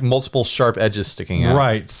not like multiple sharp edges sticking out.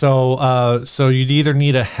 Right. So you'd either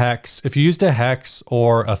need a hex if you used a hex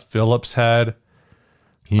or a Phillips head.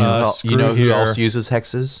 You know who else uses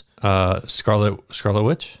hexes? Scarlet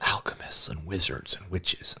Witch, alchemists and wizards and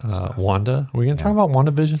witches. Wanda. Are we going to talk about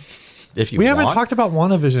WandaVision? We haven't talked about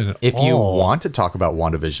WandaVision. If you want to talk about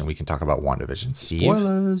WandaVision, we can talk about WandaVision.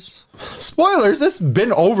 Steve? Spoilers. That's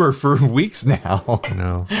been over for weeks now.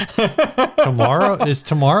 No.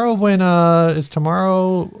 Tomorrow when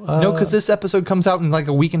no, because this episode comes out in like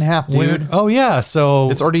a week and a half, dude. Oh yeah,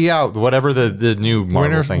 so it's already out. Whatever the new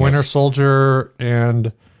Marvel thing is. Winter Soldier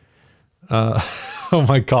and oh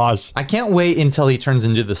my gosh! I can't wait until he turns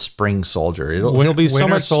into the Spring Soldier. He'll be so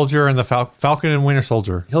much Soldier and the Falcon and Winter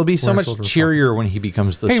Soldier. He'll be so much cheerier when he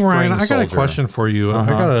becomes the Spring Soldier. Hey Ryan, I got a question for you. I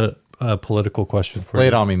got a political question for you. Lay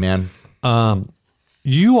it on me, man.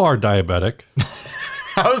 You are diabetic.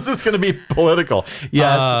 How is this going to be political?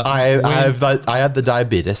 Yes, I have the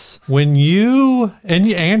diabetes. When you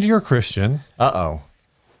and you're Christian. Here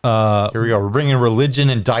we go. We're bringing religion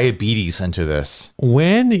and diabetes into this.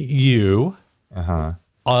 When you your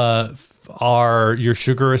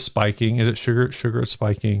sugar is spiking. Is it sugar is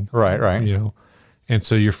spiking? Right. And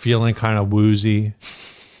so you're feeling kind of woozy.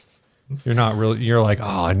 You're not really. You're like,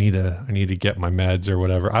 oh, I need to get my meds or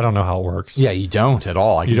whatever. I don't know how it works. Yeah, you don't at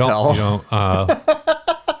all. You can tell. You don't.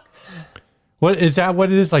 What is that?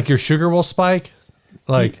 What it is? Like your sugar will spike.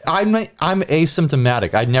 Like I'm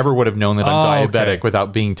asymptomatic. I never would have known that I'm diabetic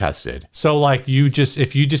without being tested. So like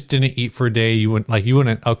if you just didn't eat for a day, you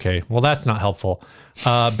wouldn't. Okay, well that's not helpful.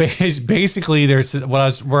 Basically, where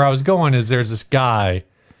I was going is there's this guy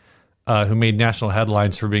who made national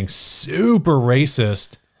headlines for being super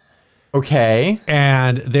racist. Okay,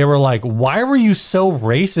 and they were like, "Why were you so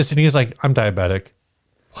racist?" And he was like, "I'm diabetic."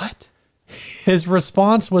 What? His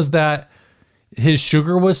response was that his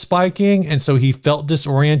sugar was spiking, and so he felt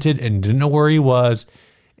disoriented and didn't know where he was.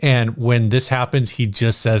 And when this happens, he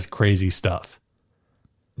just says crazy stuff.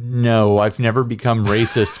 No, I've never become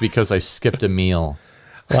racist because I skipped a meal.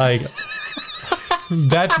 Like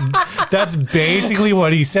that's basically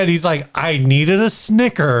what he said. He's like, I needed a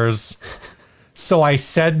Snickers, so I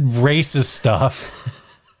said racist stuff.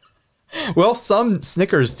 Well, some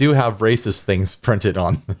Snickers do have racist things printed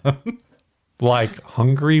on them. Like,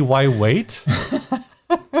 hungry, why wait?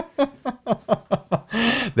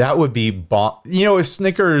 That would be if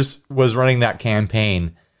Snickers was running that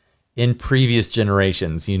campaign in previous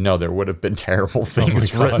generations, there would have been terrible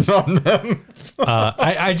things written on them.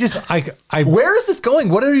 Where is this going?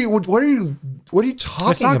 What are you talking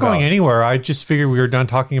about? It's not going anywhere. I just figured we were done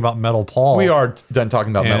talking about Metal Paul. We are done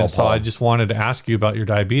talking about Metal Paul. So I just wanted to ask you about your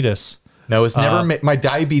diabetes. No, it's never. My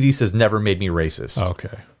diabetes has never made me racist.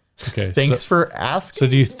 Okay. Okay. Thanks for asking. So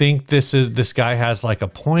do you think this guy has like a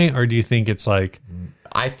point, or do you think it's like?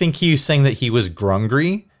 I think he's saying that he was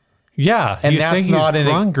grungry. Yeah, And that's not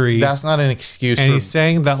that's not an excuse. And he's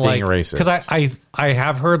saying that being like racist. Because I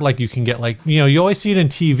have heard like you can get like, you know, you always see it in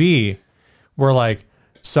TV where like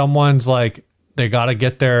someone's like they got to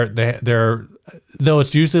get their though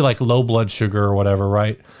it's usually like low blood sugar or whatever,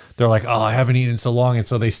 right? They're like, oh, I haven't eaten in so long, and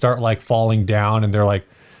so they start like falling down, and they're like,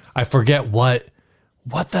 I forget what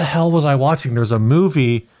the hell was I watching? There's a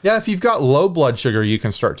movie. Yeah, if you've got low blood sugar, you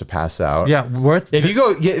can start to pass out. Yeah,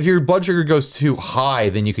 if your blood sugar goes too high,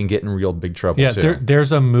 then you can get in real big trouble. Yeah, too.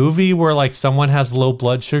 there's a movie where like someone has low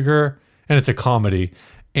blood sugar, and it's a comedy,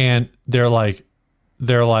 and they're like,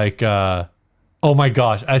 oh my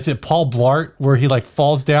gosh, is it Paul Blart where he like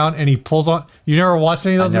falls down and he pulls on? You never watched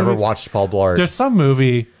any of those? I never movies? watched Paul Blart. There's some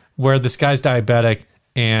movie where this guy's diabetic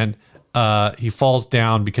and he falls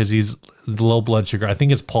down because he's low blood sugar. I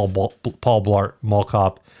think it's Paul Blart Mall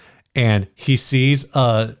Cop, and he sees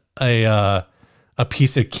a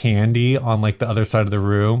piece of candy on like the other side of the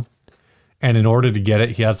room, and in order to get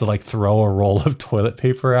it, he has to like throw a roll of toilet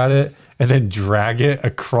paper at it and then drag it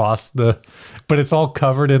across but it's all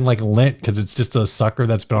covered in like lint because it's just a sucker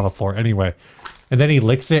that's been on the floor anyway. And then he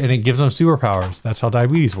licks it and it gives him superpowers. That's how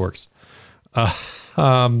diabetes works.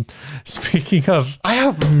 Speaking of, I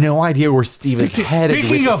have no idea where Steve is headed.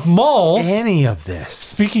 Speaking of malls, any of this.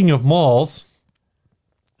 Speaking of malls,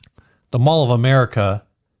 the Mall of America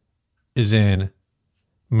is in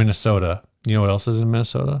Minnesota. You know what else is in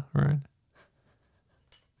Minnesota, right?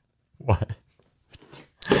 What?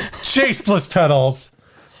 Chase Bliss pedals.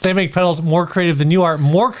 They make pedals more creative than you are.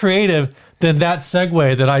 More creative than that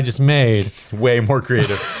segue that I just made. Way more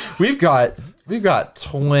creative. We've got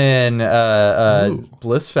twin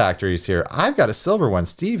Bliss factories here. I've got a silver one.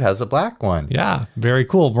 Steve has a black one. Yeah, very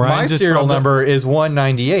cool. My serial number is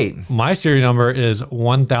 198. My serial number is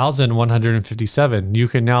 1157. You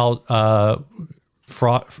can now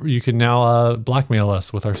blackmail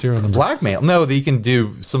us with our serial number. Blackmail? No, you can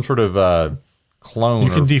do some sort of clone. You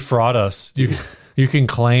can defraud us. You can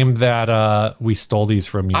claim that we stole these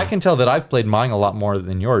from you. I can tell that I've played mine a lot more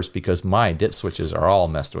than yours because my dip switches are all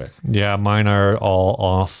messed with. Yeah, mine are all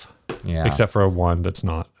off. Yeah. Except for one that's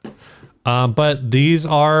not. But these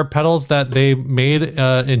are pedals that they made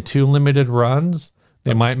in 2 limited runs.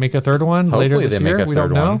 They might make a third one later this year. We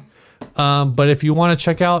don't know. But if you want to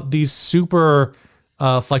check out these super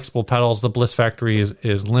flexible pedals, the Bliss Factory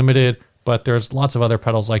is limited. But there's lots of other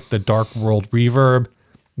pedals like the Dark World Reverb,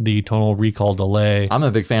 the Tonal Recall Delay. I'm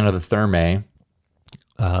a big fan of the Thermae.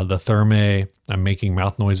 The Thermae. I'm making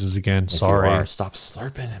mouth noises again. Yes, sorry. Stop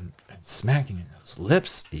slurping and smacking those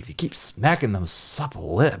lips, Steve. You keep smacking those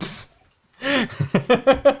supple lips.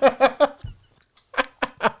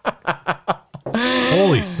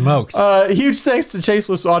 Holy smokes. Huge thanks to Chase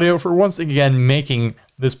Bliss Audio for once again making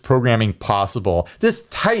this programming possible. This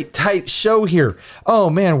tight show here.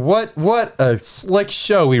 Oh man, what a slick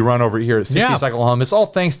show we run over here at 60 Cycle Hum. It's all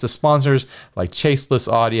thanks to sponsors like Chase Bliss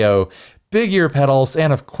Audio, Big Ear Pedals,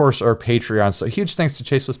 and of course our Patreon. So huge thanks to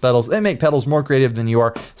Chase Bliss Pedals. They make pedals more creative than you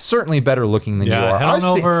are, certainly better looking than you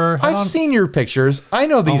are. I've seen your pictures. I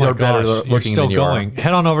know these are better looking than you are.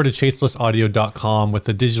 Head on over to chaseblissaudio.com with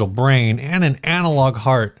a digital brain and an analog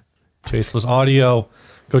heart. Chase Bliss Audio.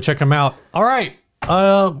 Go check them out. All right.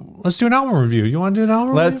 Let's do an album review. You want to do an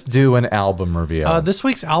album review? Let's do an album review. This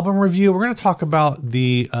week's album review, we're going to talk about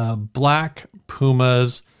the Black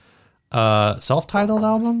Pumas self-titled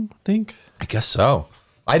album, I think. I guess so.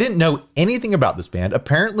 I didn't know anything about this band.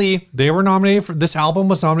 Apparently, they were nominated for this album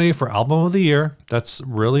was nominated for Album of the Year. That's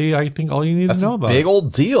really, I think, all you need to know about. Big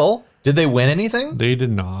old deal. Did they win anything? They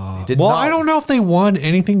did not. I don't know if they won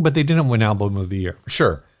anything, but they didn't win Album of the Year.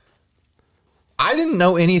 Sure. I didn't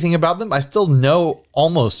know anything about them. I still know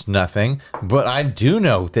almost nothing, but I do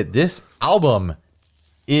know that this album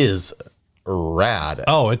is rad.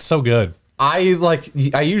 Oh, it's so good. I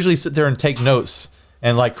usually sit there and take notes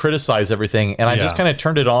and like criticize everything, and I just kind of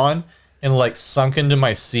turned it on and like sunk into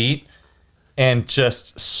my seat and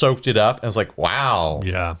just soaked it up and was like, wow.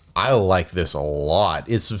 Yeah. I like this a lot.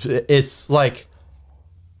 It's like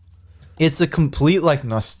it's a complete like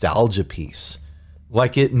nostalgia piece.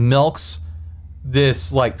 Like it milks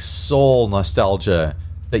this like soul nostalgia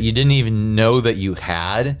that you didn't even know that you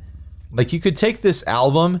had. Like you could take this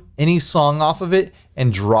album, any song off of it,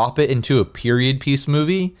 and drop it into a period piece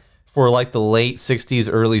movie for like the late 60s,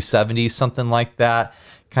 early 70s, something like that.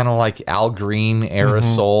 Kind of like Al Green era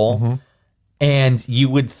soul. Mm-hmm. And you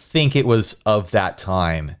would think it was of that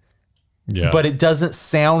time. Yeah. But it doesn't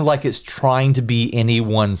sound like it's trying to be any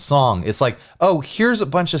one song. It's like, oh, here's a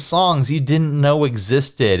bunch of songs you didn't know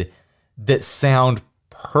existed that sound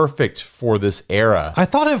perfect for this era. I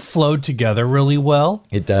thought it flowed together really well.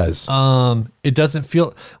 It does. It doesn't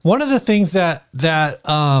feel one of the things that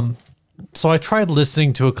so I tried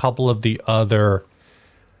listening to a couple of the other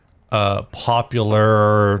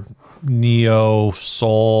popular neo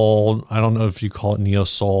soul. I don't know if you call it neo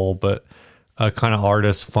soul, but kind of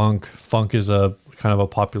artist funk. Funk is a kind of a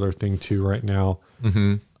popular thing too right now.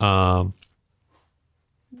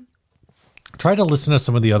 Try to listen to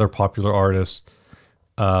some of the other popular artists.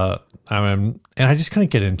 And I just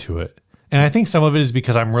couldn't get into it. And I think some of it is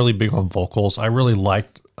because I'm really big on vocals. I really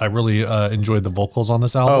enjoyed the vocals on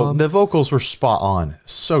this album. Oh, the vocals were spot on.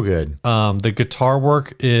 So good. The guitar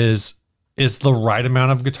work is the right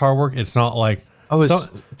amount of guitar work. It's not like, it's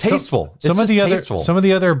tasteful. Some of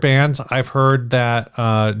the other bands I've heard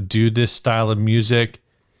that do this style of music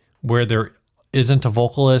where there isn't a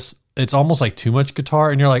vocalist, it's almost like too much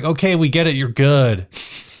guitar, and you're like, okay, we get it, you're good.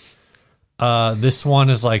 This one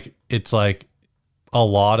is like, it's like a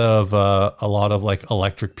lot of like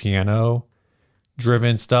electric piano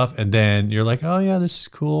driven stuff, and then you're like, oh yeah, this is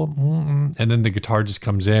cool. And then the guitar just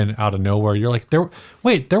comes in out of nowhere. You're like, there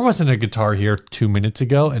wasn't a guitar here 2 minutes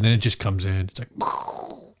ago, and then it just comes in. It's like,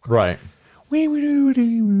 right.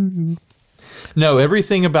 No,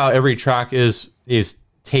 everything about every track is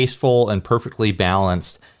tasteful and perfectly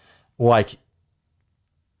balanced. Like,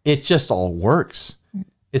 it just all works.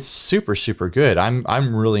 It's super, super good.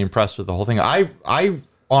 I'm really impressed with the whole thing. I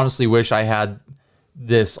honestly wish I had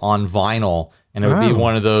this on vinyl, and it would be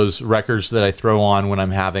one of those records that I throw on when I'm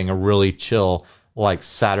having a really chill, like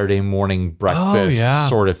Saturday morning breakfast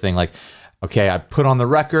sort of thing. Like, okay, I put on the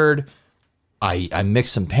record, I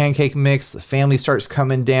mix some pancake mix, the family starts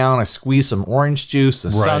coming down, I squeeze some orange juice,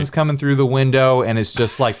 the sun's coming through the window, and it's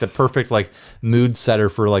just like the perfect like mood setter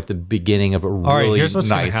for like the beginning of a really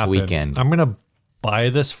nice weekend. I'm going to buy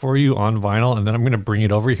this for you on vinyl, and then I'm going to bring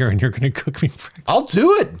it over here, and you're going to cook me breakfast. I'll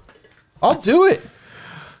do it.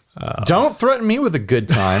 Don't threaten me with a good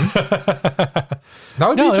time. That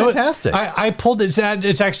would be fantastic. I pulled it.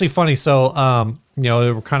 It's actually funny. So, we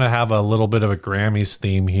kind of have a little bit of a Grammys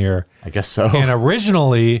theme here. I guess so. And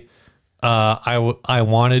originally, I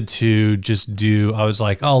wanted to just do. I was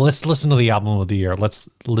like, oh, let's listen to the album of the year. Let's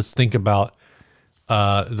think about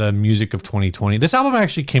the music of 2020. This album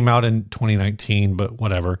actually came out in 2019, but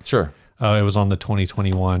whatever. Sure. It was on the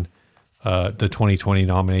 2020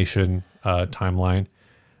 nomination timeline.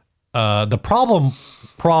 The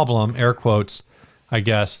problem, air quotes, I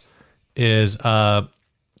guess, is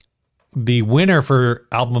the winner for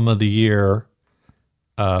album of the year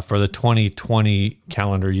for the 2020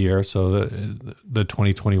 calendar year, so the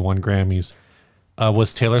 2021 Grammys,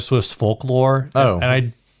 was Taylor Swift's Folklore. Oh,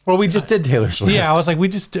 and we just did Taylor Swift. Yeah, I was like, we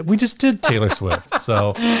just did Taylor Swift.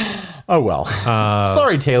 So, oh well.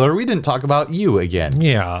 Sorry, Taylor, we didn't talk about you again.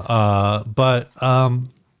 Yeah,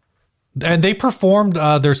 and they performed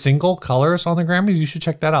their single "Colors" on the Grammys. You should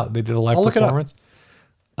check that out. They did a live performance.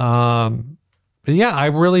 But yeah, I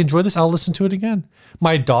really enjoyed this. I'll listen to it again.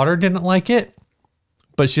 My daughter didn't like it,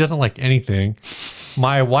 but she doesn't like anything.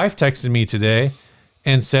 My wife texted me today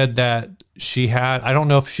and said that she had, I don't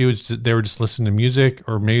know if they were just listening to music,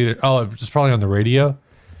 or maybe, it was probably on the radio.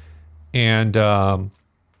 And a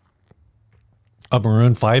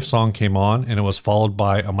Maroon 5 song came on, and it was followed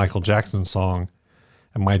by a Michael Jackson song.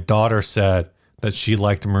 And my daughter said that she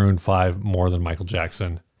liked Maroon 5 more than Michael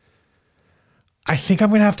Jackson. I think I'm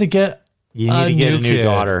going to have to get You need to get a new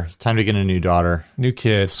daughter. Time to get a new daughter. New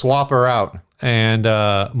kid. Swap her out. And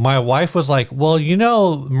my wife was like, well,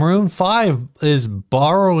 Maroon 5 is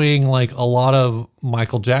borrowing like a lot of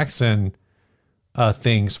Michael Jackson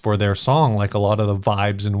things for their song, like a lot of the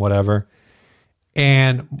vibes and whatever.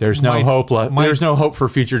 And there's no hope left. There's no hope for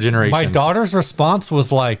future generations. My daughter's response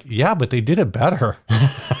was like, yeah, but they did it better. And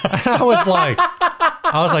I was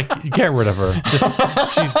like, get rid of her.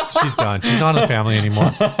 She's done. She's not in the family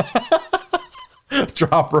anymore.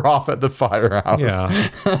 Drop her off at the firehouse.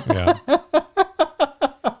 Yeah.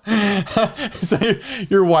 So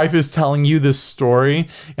your wife is telling you this story,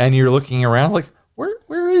 and you're looking around like,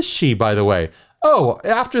 where is she, by the way? Oh,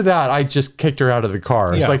 after that, I just kicked her out of the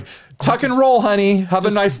car. It's like, tuck and roll, honey. Have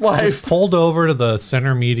a nice life. Just pulled over to the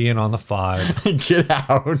center median on the 5. Get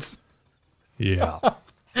out. Yeah.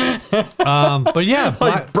 But yeah,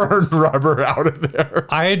 like burn rubber out of there.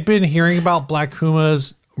 I had been hearing about Black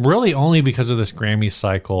Pumas really only because of this Grammy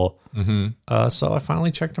cycle. Mm-hmm. So I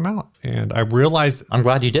finally checked them out, and I realized I'm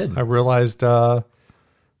glad you did. I realized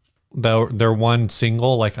their one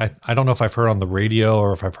single. Like I don't know if I've heard on the radio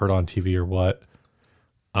or if I've heard on TV or what.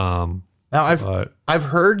 Now I've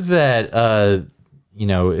heard that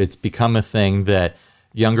it's become a thing that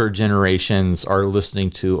younger generations are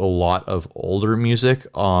listening to a lot of older music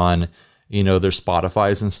on their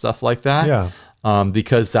Spotify's and stuff like that. Yeah.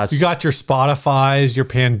 Because that's... You got your Spotify's, your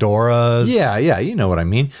Pandora's. Yeah, you know what I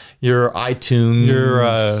mean. Your iTunes.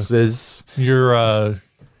 Your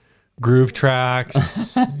Groove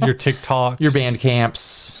Tracks. Your TikToks. Your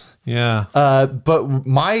Bandcamps. Yeah. But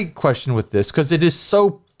my question with this, because it is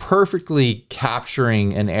so perfectly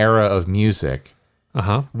capturing an era of music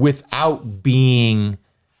without being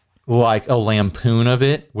like a lampoon of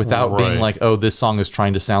it, without being like, oh, this song is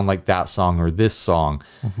trying to sound like that song or this song.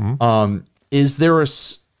 Is there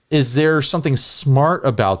something smart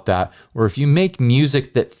about that, where if you make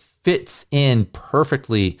music that fits in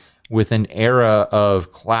perfectly with an era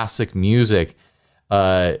of classic music,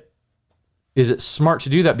 is it smart to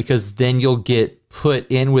do that? Because then you'll get put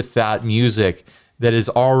in with that music that is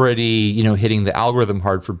already, hitting the algorithm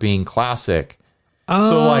hard for being classic.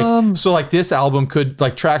 So this album could,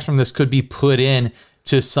 like, tracks from this could be put in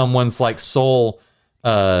to someone's like soul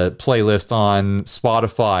playlist on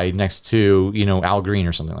Spotify next to, Al Green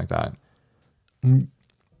or something like that.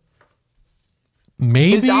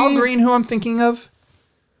 Maybe. Is Al Green who I'm thinking of?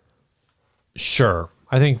 Sure.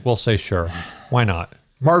 I think we'll say sure. Why not?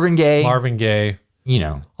 Marvin Gaye.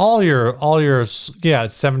 All your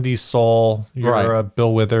 70s soul, your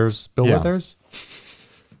Bill Withers. Withers?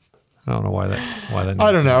 I don't know why that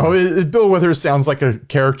I don't know. Bill Withers sounds like a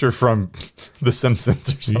character from The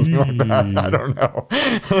Simpsons or something like that. I don't know.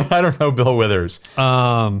 I don't know Bill Withers.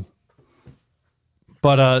 But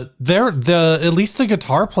at least the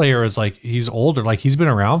guitar player is like, he's older, like he's been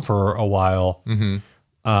around for a while.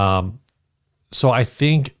 So I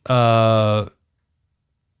think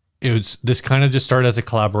this kind of just started as a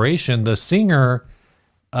collaboration. The singer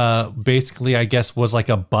basically, I guess, was like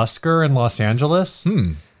a busker in Los Angeles.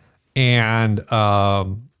 And I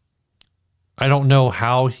don't know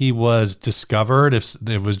how he was discovered, if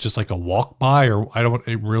it was just like a walk by, or I don't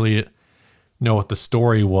really know what the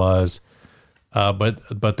story was.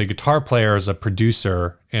 But the guitar player is a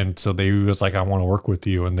producer, and so they was like, I want to work with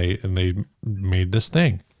you, and they made this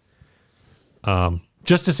thing.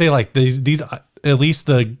 Just to say, like, these at least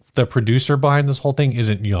the producer behind this whole thing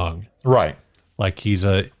isn't young. Right. Like he's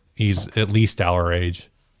at least our age,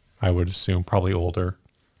 I would assume, probably older.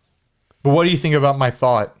 But what do you think about my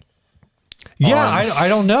thought? Yeah, I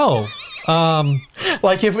don't know.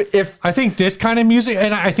 Like if I think this kind of music,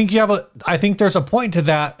 and I think I think there's a point to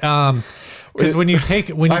that. Because when you take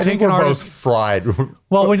an artist, both fried.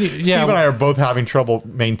 Well, Steve and I are both having trouble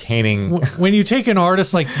maintaining. When you take an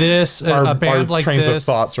artist like this, a band like trains this, of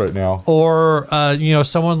thoughts right now, or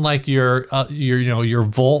someone like your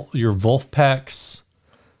Wolfpacks.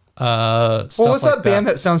 What was that band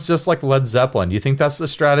that sounds just like Led Zeppelin? Do you think that's the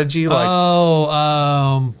strategy? Like,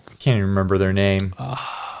 can't even remember their name.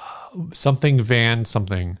 Something Van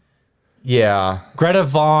something. Yeah. Greta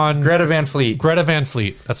Van Fleet.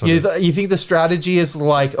 That's what it is. You think the strategy is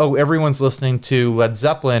like, oh, everyone's listening to Led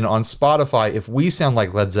Zeppelin on Spotify. If we sound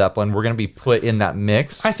like Led Zeppelin, we're going to be put in that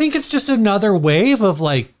mix. I think it's just another wave of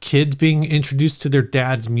like kids being introduced to their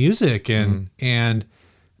dad's music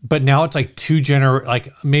but now it's like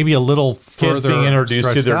like maybe a little further. Kids being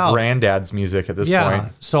introduced to their out. granddad's music at this point.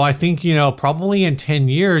 So I think, probably in 10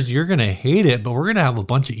 years, you're going to hate it, but we're going to have a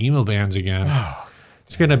bunch of emo bands again.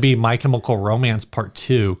 It's going to be My Chemical Romance Part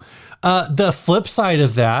 2. The flip side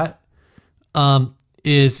of that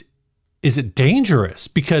is it dangerous?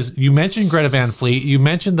 Because you mentioned Greta Van Fleet. You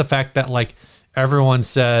mentioned the fact that like everyone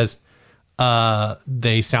says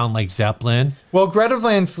they sound like Zeppelin. Well, Greta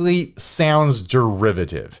Van Fleet sounds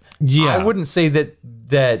derivative. Yeah. I wouldn't say that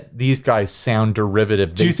these guys sound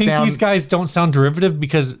derivative. Do you think these guys don't sound derivative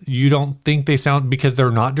because you don't think they sound because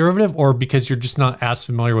they're not derivative, or because you're just not as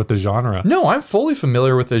familiar with the genre? No, I'm fully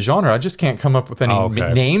familiar with the genre. I just can't come up with any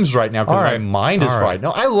names right now because my mind is fried.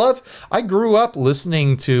 No, I grew up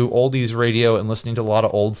listening to oldies radio and listening to a lot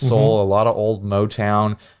of old soul, a lot of old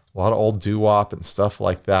Motown, a lot of old doo-wop and stuff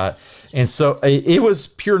like that. And so it was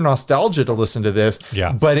pure nostalgia to listen to this.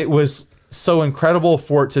 Yeah. But it was so incredible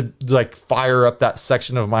for it to like fire up that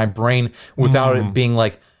section of my brain without it being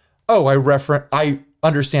like, oh, I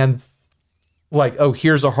understand, like, oh,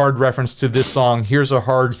 here's a hard reference to this song. Here's a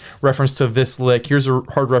hard reference to this lick. Here's a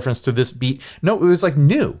hard reference to this beat. No, it was like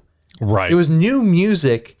new. Right. It was new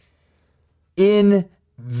music in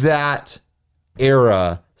that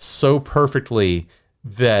era so perfectly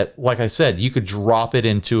that, like I said, you could drop it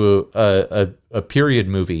into a period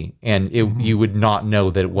movie and you would not know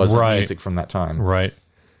that it wasn't music from that time. Right.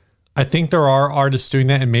 I think there are artists doing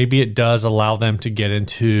that, and maybe it does allow them to get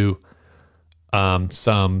into some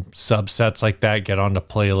subsets like that, get onto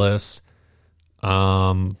playlists.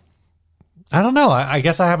 I don't know. I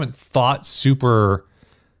guess I haven't thought super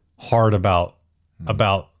hard about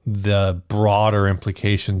the broader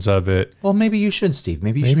implications of it. Well, maybe you should, Steve.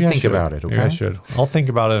 Maybe you should think about it. Okay, maybe I should. I'll think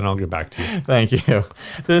about it and I'll get back to you. Thank you.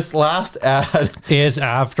 This last ad is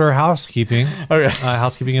after housekeeping. Okay,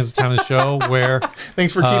 housekeeping is the time of the show where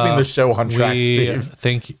thanks for keeping the show on track, Steve.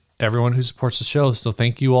 Thank everyone who supports the show. So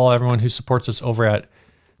thank you all, everyone who supports us over at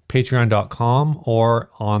patreon.com or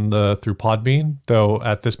through Podbean. Though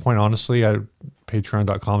at this point, honestly,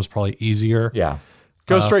 patreon.com is probably easier. Yeah.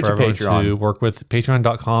 Go straight to Patreon. To work with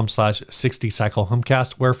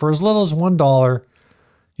patreon.com/60cyclehomecast, where for as little as $1,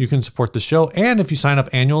 you can support the show. And if you sign up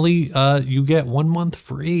annually, you get 1 month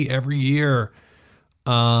free every year.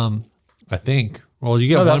 I think. Well, you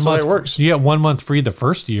get 1 month. That's how it works. You get 1 month free the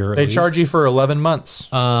first year. They charge you for 11 months.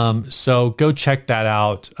 So go check that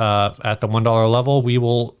out. At the $1 level, we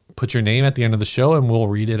will put your name at the end of the show and we'll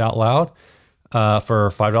read it out loud. For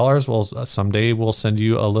 $5, someday we'll send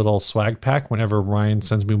you a little swag pack whenever Ryan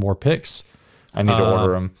sends me more picks. I need to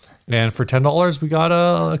order them. And for $10, we got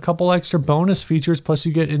a couple extra bonus features. Plus,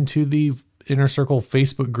 you get into the Inner Circle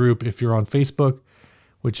Facebook group if you're on Facebook,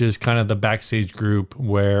 which is kind of the backstage group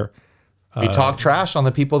where we talk trash on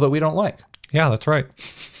the people that we don't like. Yeah, that's right.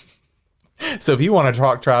 So if you want to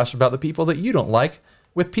talk trash about the people that you don't like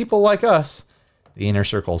with people like us, the Inner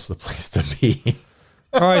Circle's the place to be.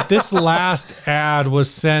 All right, this last ad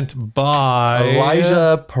was sent by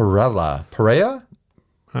Elijah Pereira.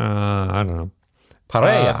 I don't know.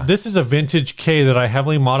 Pereira. This is a vintage K that I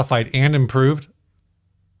heavily modified and improved.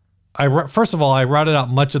 First of all, I routed out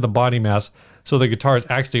much of the body mass, so the guitar is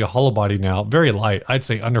actually a hollow body now. Very light. I'd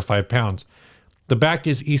say under 5 pounds. The back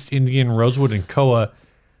is East Indian rosewood and koa.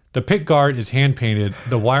 The pick guard is hand painted.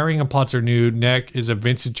 The wiring and pots are new. Neck is a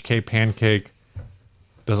vintage K pancake.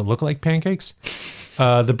 Does it look like pancakes?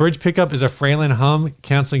 The bridge pickup is a Fralin Hum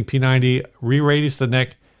canceling P90. Re-radius the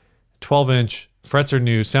neck, 12-inch. Frets are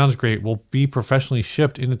new. Sounds great. Will be professionally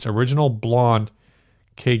shipped in its original blonde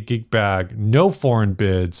K gig bag. No foreign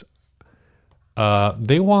bids.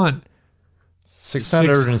 They want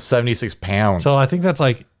 676 pounds. So I think that's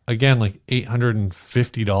like $850,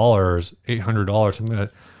 $800, something like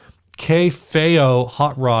that. K Feo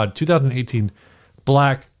Hot Rod 2018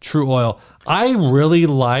 black true oil. I really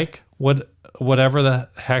like whatever the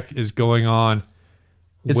heck is going on.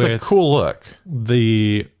 It's a cool look.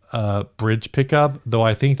 The bridge pickup, though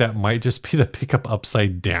I think that might just be the pickup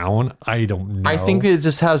upside down. I don't know. I think it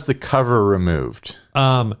just has the cover removed.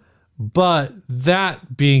 But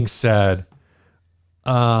that being said,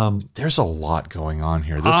 there's a lot going on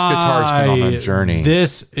here. This guitar's been on a journey.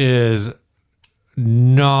 This is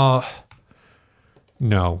no.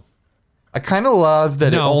 I kind of love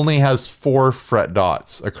that it only has 4 fret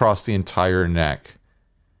dots across the entire neck.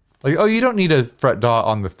 Like, oh, you don't need a fret dot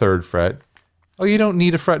on the 3rd fret. Oh, you don't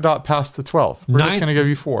need a fret dot past the 12th. We're just going to give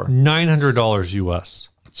you 4. $900 US.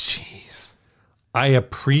 Jeez. I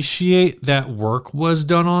appreciate that work was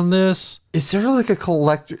done on this. Is there like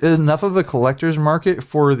enough of a collector's market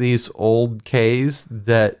for these old Ks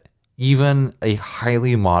that even a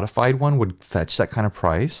highly modified one would fetch that kind of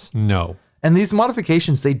price? No. And these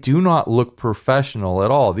modifications, they do not look professional at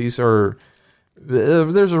all. These are,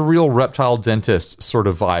 there's a real reptile dentist sort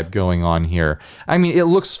of vibe going on here. I mean, it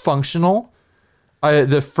looks functional.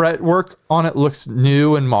 The fretwork on it looks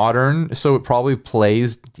new and modern, so it probably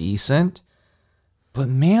plays decent. But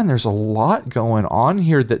man, there's a lot going on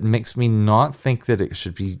here that makes me not think that it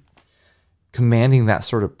should be commanding that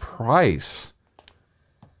sort of price.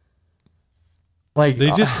 Like, they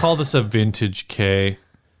just called this a vintage K.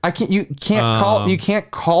 You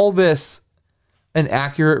can't call this an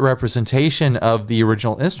accurate representation of the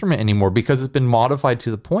original instrument anymore because it's been modified to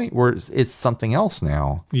the point where it's something else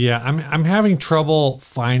now. Yeah, I'm having trouble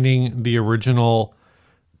finding the original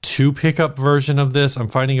 2 pickup version of this. I'm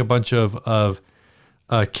finding a bunch of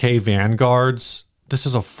K Vanguards. This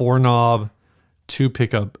is a 4-knob 2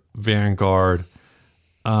 pickup Vanguard,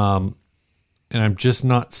 and I'm just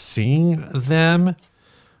not seeing them.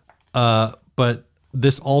 But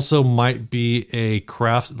this also might be a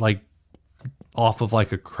craft, like off of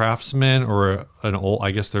like a Craftsman or an old,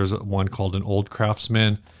 I guess there's one called an Old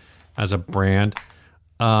Craftsman as a brand.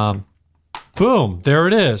 Boom, there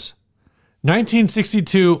it is.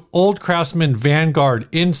 1962 Old Craftsman Vanguard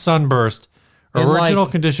in Sunburst. Original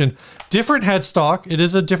condition. Different headstock. It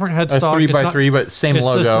is a different headstock. 3x3, but same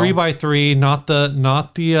logo. It's the 3x3, not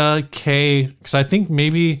the K. Because I think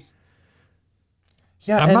maybe...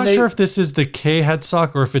 Yeah, I'm not sure if this is the K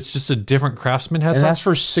headstock or if it's just a different Craftsman headstock. And that's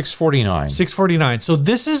for $649. $649. So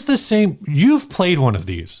this is the same. You've played one of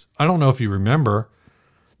these. I don't know if you remember.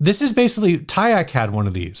 This is basically, Tyak had one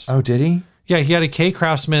of these. Oh, did he? Yeah, he had a K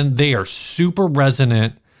Craftsman. They are super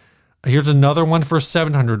resonant. Here's another one for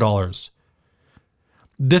 $700.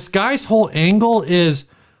 This guy's whole angle is,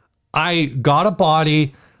 I got a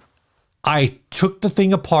body, I took the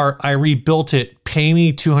thing apart, I rebuilt it, pay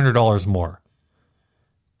me $200 more.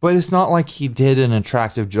 But it's not like he did an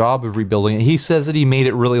attractive job of rebuilding it. He says that he made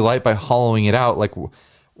it really light by hollowing it out. Like,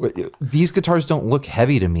 these guitars don't look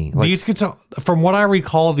heavy to me. Like, these guitars, from what I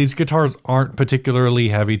recall, these guitars aren't particularly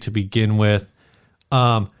heavy to begin with.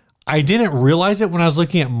 I didn't realize it when I was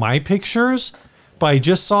looking at my pictures, but I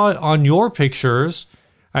just saw it on your pictures.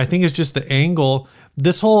 I think it's just the angle.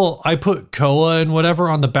 This whole, I put Koa and whatever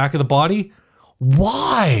on the back of the body.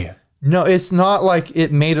 Why? No, it's not like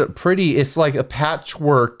it made it pretty. It's like a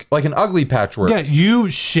patchwork, like an ugly patchwork. Yeah, you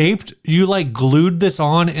like glued this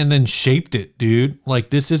on and then shaped it, dude. Like,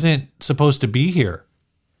 this isn't supposed to be here.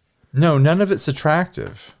 No, none of it's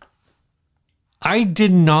attractive. I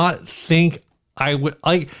did not think I would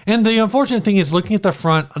like, and the unfortunate thing is looking at the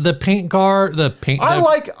front, the paint guard, I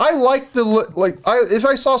like the look. Like, if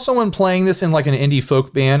I saw someone playing this in like an indie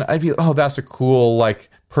folk band, I'd be, oh, that's a cool, like,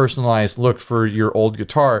 personalized look for your old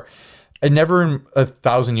guitar. And never in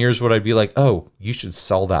 1,000 years would I be like, oh, you should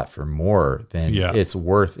sell that for more than it's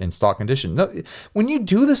worth in stock condition. No, when you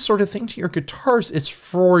do this sort of thing to your guitars, it's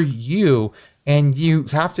for you. And you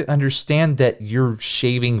have to understand that you're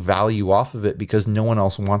shaving value off of it because no one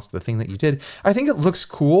else wants the thing that you did. I think it looks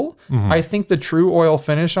cool. Mm-hmm. I think the true oil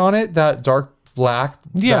finish on it, that dark black,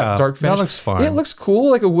 that dark finish, that looks fine. It looks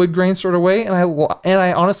cool, like a wood grain sort of way. And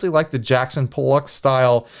I honestly like the Jackson Pollock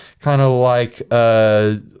style kind of like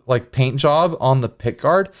paint job on the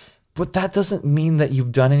pickguard. But that doesn't mean that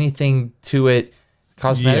you've done anything to it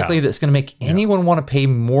cosmetically that's going to make anyone want to pay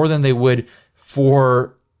more than they would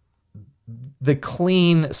for the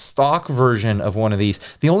clean stock version of one of these.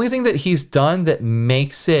 The only thing that he's done that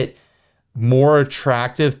makes it more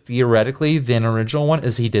attractive theoretically than original one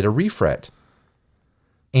is he did a refret.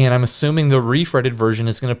 And I'm assuming the refretted version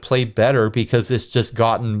is going to play better because it's just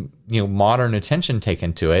gotten, modern attention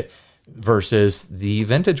taken to it versus the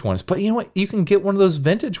vintage ones. But you know what? You can get one of those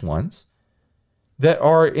vintage ones that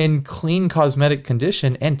are in clean cosmetic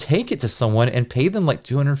condition and take it to someone and pay them like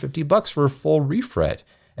 $250 for a full refret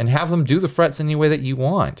and have them do the frets any way that you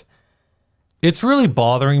want. It's really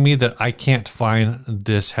bothering me that I can't find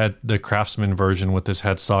the Craftsman version with this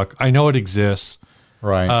headstock. I know it exists.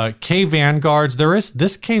 Right. K Vanguards. There is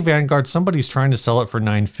this K Vanguard. Somebody's trying to sell it for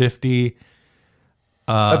 $950.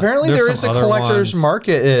 Apparently there is a collector's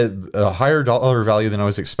market at a higher dollar value than I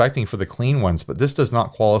was expecting for the clean ones, but this does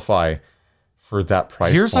not qualify for that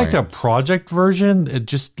price. Here's point. Like a project version. It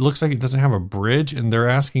just looks like it doesn't have a bridge, and they're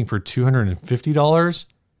asking for $250.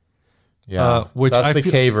 Yeah, which that's the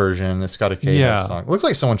K version. It's got a K headstock. Looks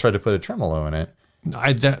like someone tried to put a tremolo in it.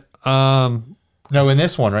 No, in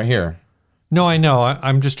this one right here. No, I know.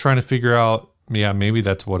 I'm just trying to figure out. Yeah, maybe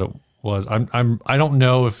that's what it was. I don't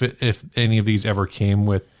know if any of these ever came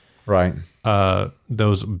with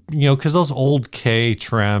those, because those old K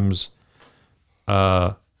trems,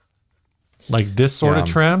 like this sort of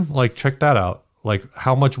trem, like check that out. Like,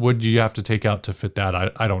 how much wood do you have to take out to fit that?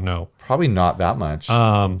 I don't know. Probably not that much.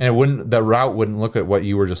 And the route wouldn't look at what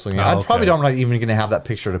you were just looking at. I probably don't, not even going to have that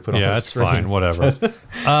picture to put on the screen. Yeah, it's fine. Whatever.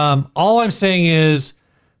 All I'm saying is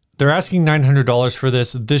they're asking $900 for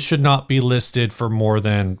this. This should not be listed for more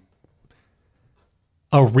than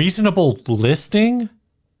a reasonable listing.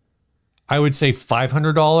 I would say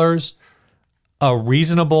 $500. A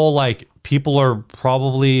reasonable, like, people are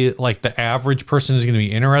probably, like, the average person is going to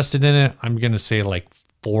be interested in it. I'm going to say like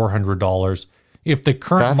 $400. If the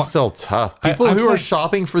current, that's still tough. People who are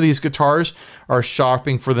shopping for these guitars are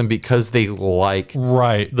shopping for them because they like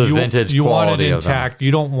the vintage. You want it intact. You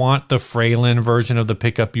don't want the Fralin version of the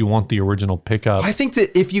pickup. You want the original pickup. I think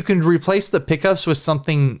that if you can replace the pickups with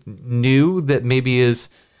something new that maybe is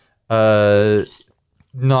not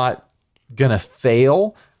gonna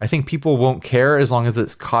fail, I think people won't care as long as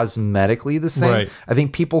it's cosmetically the same. Right. I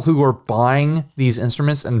think people who are buying these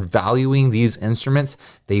instruments and valuing these instruments,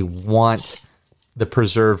 they want the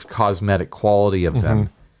preserved cosmetic quality of them.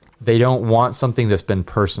 They don't want something that's been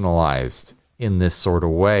personalized in this sort of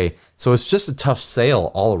way. So it's just a tough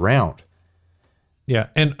sale all around. Yeah,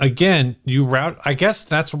 and again, you route. I guess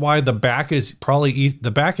that's why the back is probably east.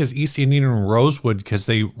 The back is East Indian and Rosewood because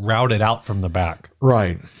they routed out from the back.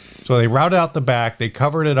 Right. So they routed out the back. They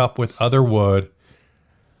covered it up with other wood.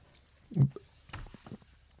 Do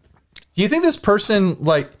you think this person,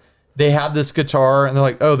 like, they had this guitar and they're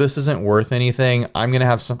like, oh, this isn't worth anything. I'm going to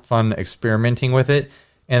have some fun experimenting with it.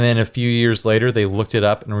 And then a few years later, they looked it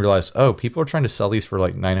up and realized, oh, people are trying to sell these for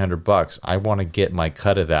like $900. I want to get my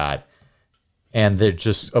cut of that. And they're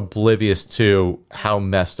just oblivious to how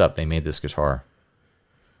messed up they made this guitar.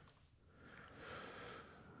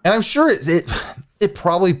 And I'm sure it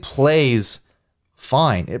probably plays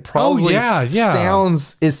fine. It probably it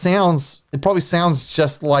probably sounds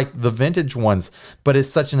just like the vintage ones, but it's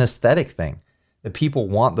such an aesthetic thing that people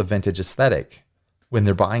want the vintage aesthetic when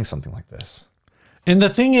they're buying something like this. And the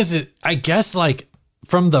thing is, I guess like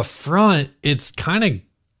from the front, it's kind of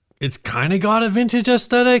got a vintage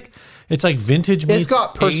aesthetic. It's like vintage meets It's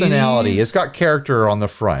got personality. 80s. It's got character on the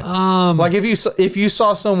front. Like if you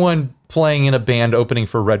saw someone playing in a band opening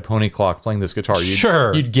for Red Pony Clock playing this guitar,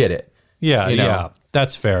 you'd get it. Yeah, you know? Yeah,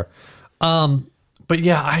 that's fair. But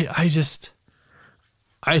yeah,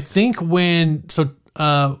 I think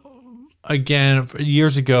again,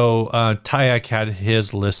 years ago, Tyak had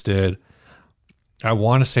his listed, I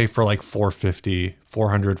want to say for like 450,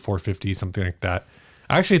 400, 450, something like that.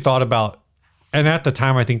 I actually thought about, and at the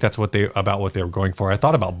time, I think that's what they were going for. I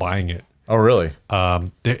thought about buying it. Oh, really?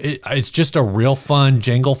 It's just a real fun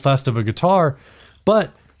jangle fest of a guitar,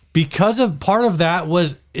 but because of part of that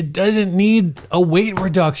was it doesn't need a weight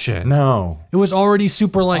reduction. No, it was already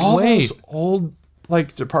super lightweight. All those old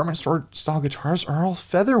like department store style guitars are all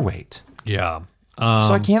featherweight. Yeah. So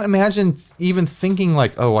I can't imagine even thinking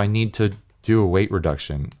like, oh, I need to do a weight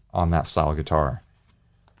reduction on that style guitar.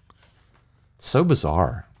 So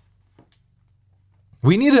bizarre.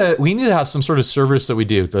 We need to have some sort of service that we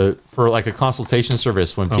do for like a consultation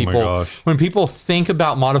service when people think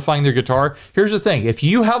about modifying their guitar. Here's the thing. If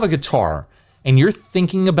you have a guitar and you're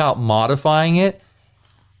thinking about modifying it,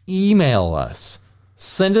 email us.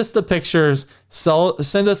 Send us the pictures.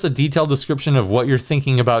 Send us a detailed description of what you're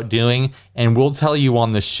thinking about doing, and we'll tell you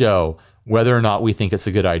on the show whether or not we think it's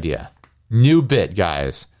a good idea. New bit,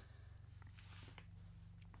 guys.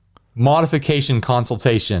 Modification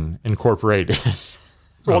Consultation Incorporated.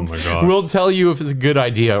 Oh my gosh. We'll tell you if it's a good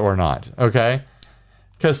idea or not, okay?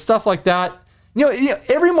 Because stuff like that,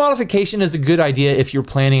 every modification is a good idea if you're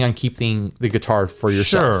planning on keeping the guitar for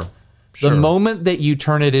yourself. Sure. The moment that you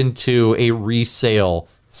turn it into a resale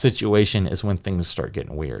situation is when things start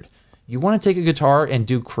getting weird. You want to take a guitar and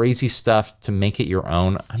do crazy stuff to make it your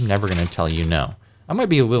own, I'm never going to tell you no. I might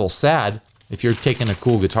be a little sad if you're taking a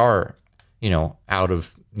cool guitar, out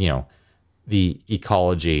of, the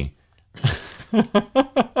ecology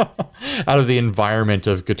out of the environment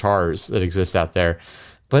of guitars that exist out there,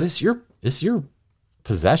 but it's your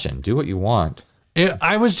possession. Do what you want.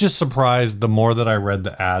 I was just surprised. The more that I read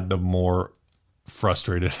the ad, the more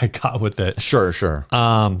frustrated I got with it. Sure. So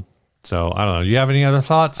I don't know. Do you have any other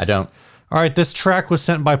thoughts? I don't. All right. This track was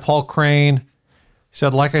sent by Paul Crane. He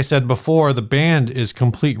said, like I said before, the band is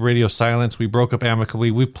complete radio silence. We broke up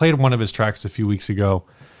amicably. We played one of his tracks a few weeks ago.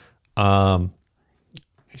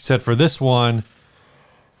 He said, for this one,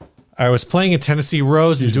 I was playing a Tennessee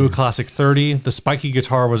Rose into a Classic 30. The spiky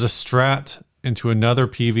guitar was a Strat into another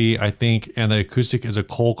PV, I think, and the acoustic is a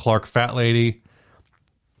Cole Clark Fat Lady.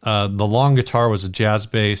 The long guitar was a jazz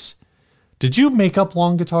bass. Did you make up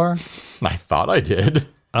long guitar? I thought I did.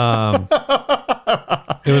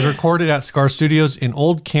 It was recorded at Scar Studios in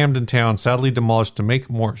Old Camden Town, sadly demolished to make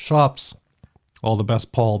more shops. All the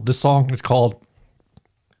best, Paul. This song is called...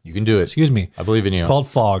 You can do it. Excuse me. I believe in you. It's called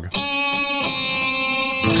Fog.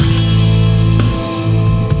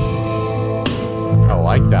 I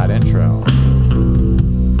like that intro.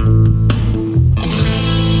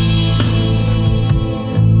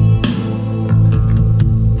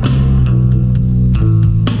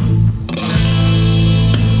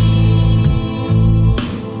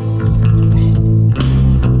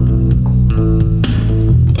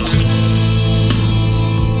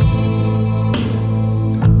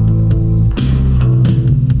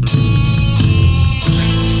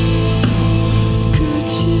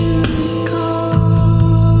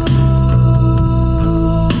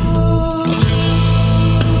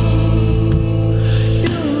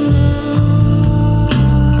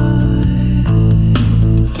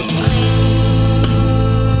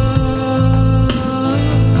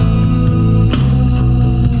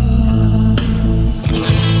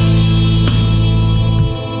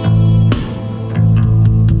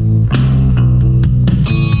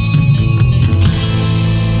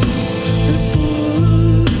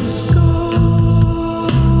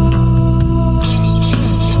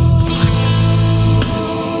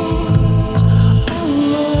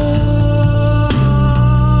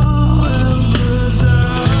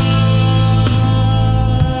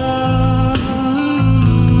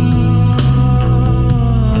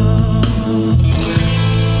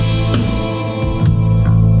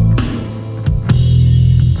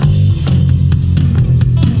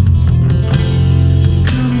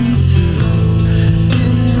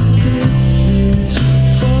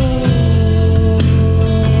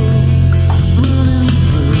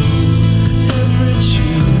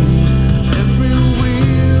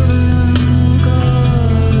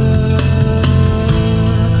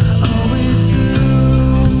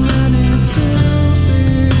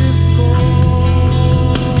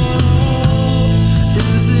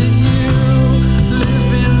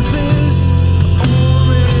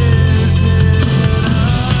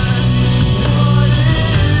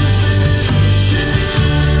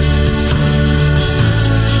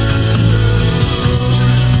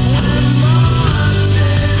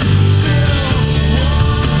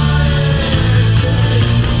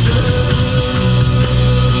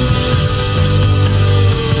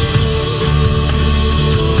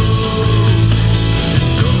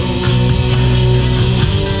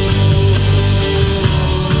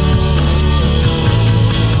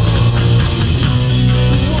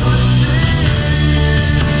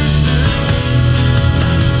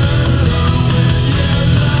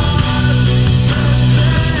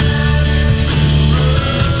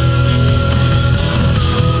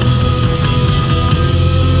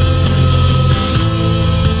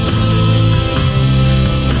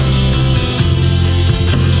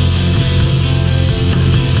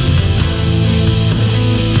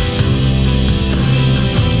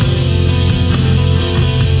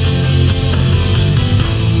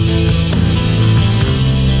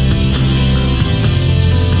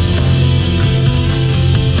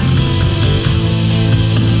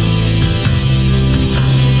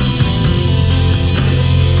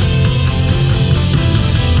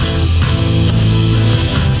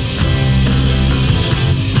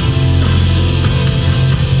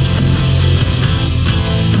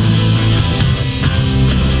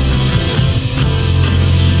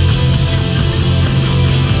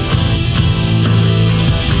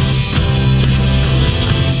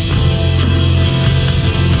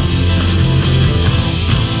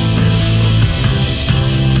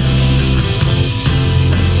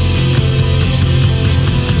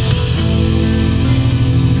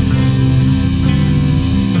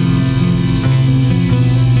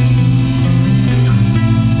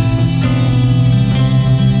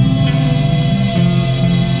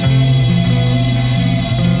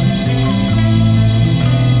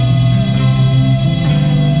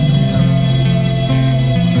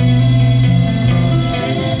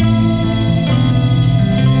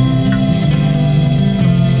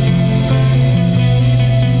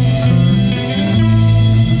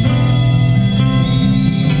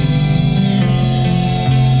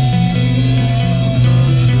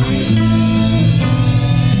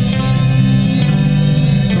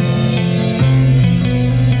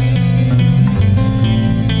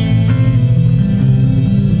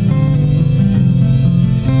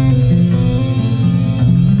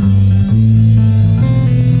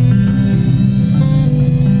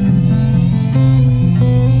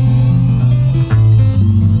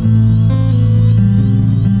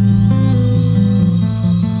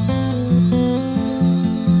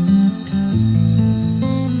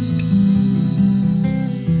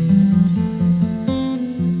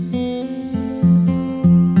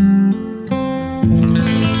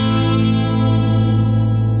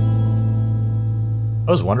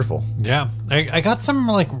 was wonderful. Yeah, I got some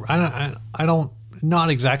like I don't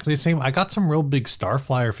not exactly the same. I got some real big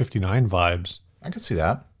Starflyer 59 vibes. I could see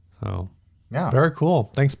that. Oh. Yeah. Very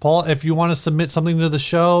cool. Thanks, Paul. If you want to submit something to the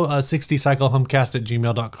show,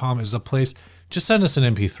 60cyclehomecast@gmail.com is a place. Just send us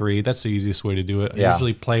an MP3. That's the easiest way to do it. I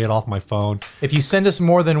usually play it off my phone. If you send us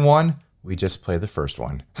more than one, we just play the first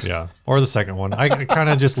one. Yeah. Or the second one. I kind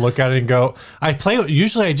of just look at it and go,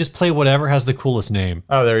 usually I just play whatever has the coolest name.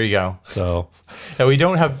 Oh, there you go. So yeah, we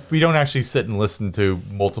don't actually sit and listen to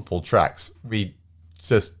multiple tracks. We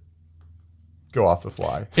just go off the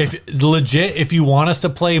fly. If you want us to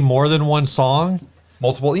play more than one song,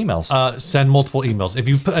 multiple emails. Send multiple emails. If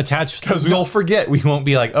you attach, because we'll forget. We won't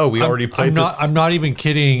be like, oh, we already played this. I'm not even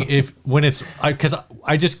kidding. Because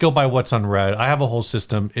I just go by what's unread. I have a whole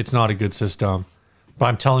system. It's not a good system, but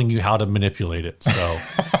I'm telling you how to manipulate it. So,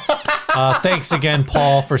 thanks again,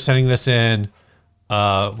 Paul, for sending this in.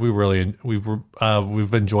 We've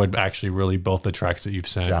enjoyed actually really both the tracks that you've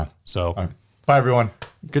sent. Yeah. So, bye everyone.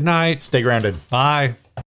 Good night. Stay grounded. Bye.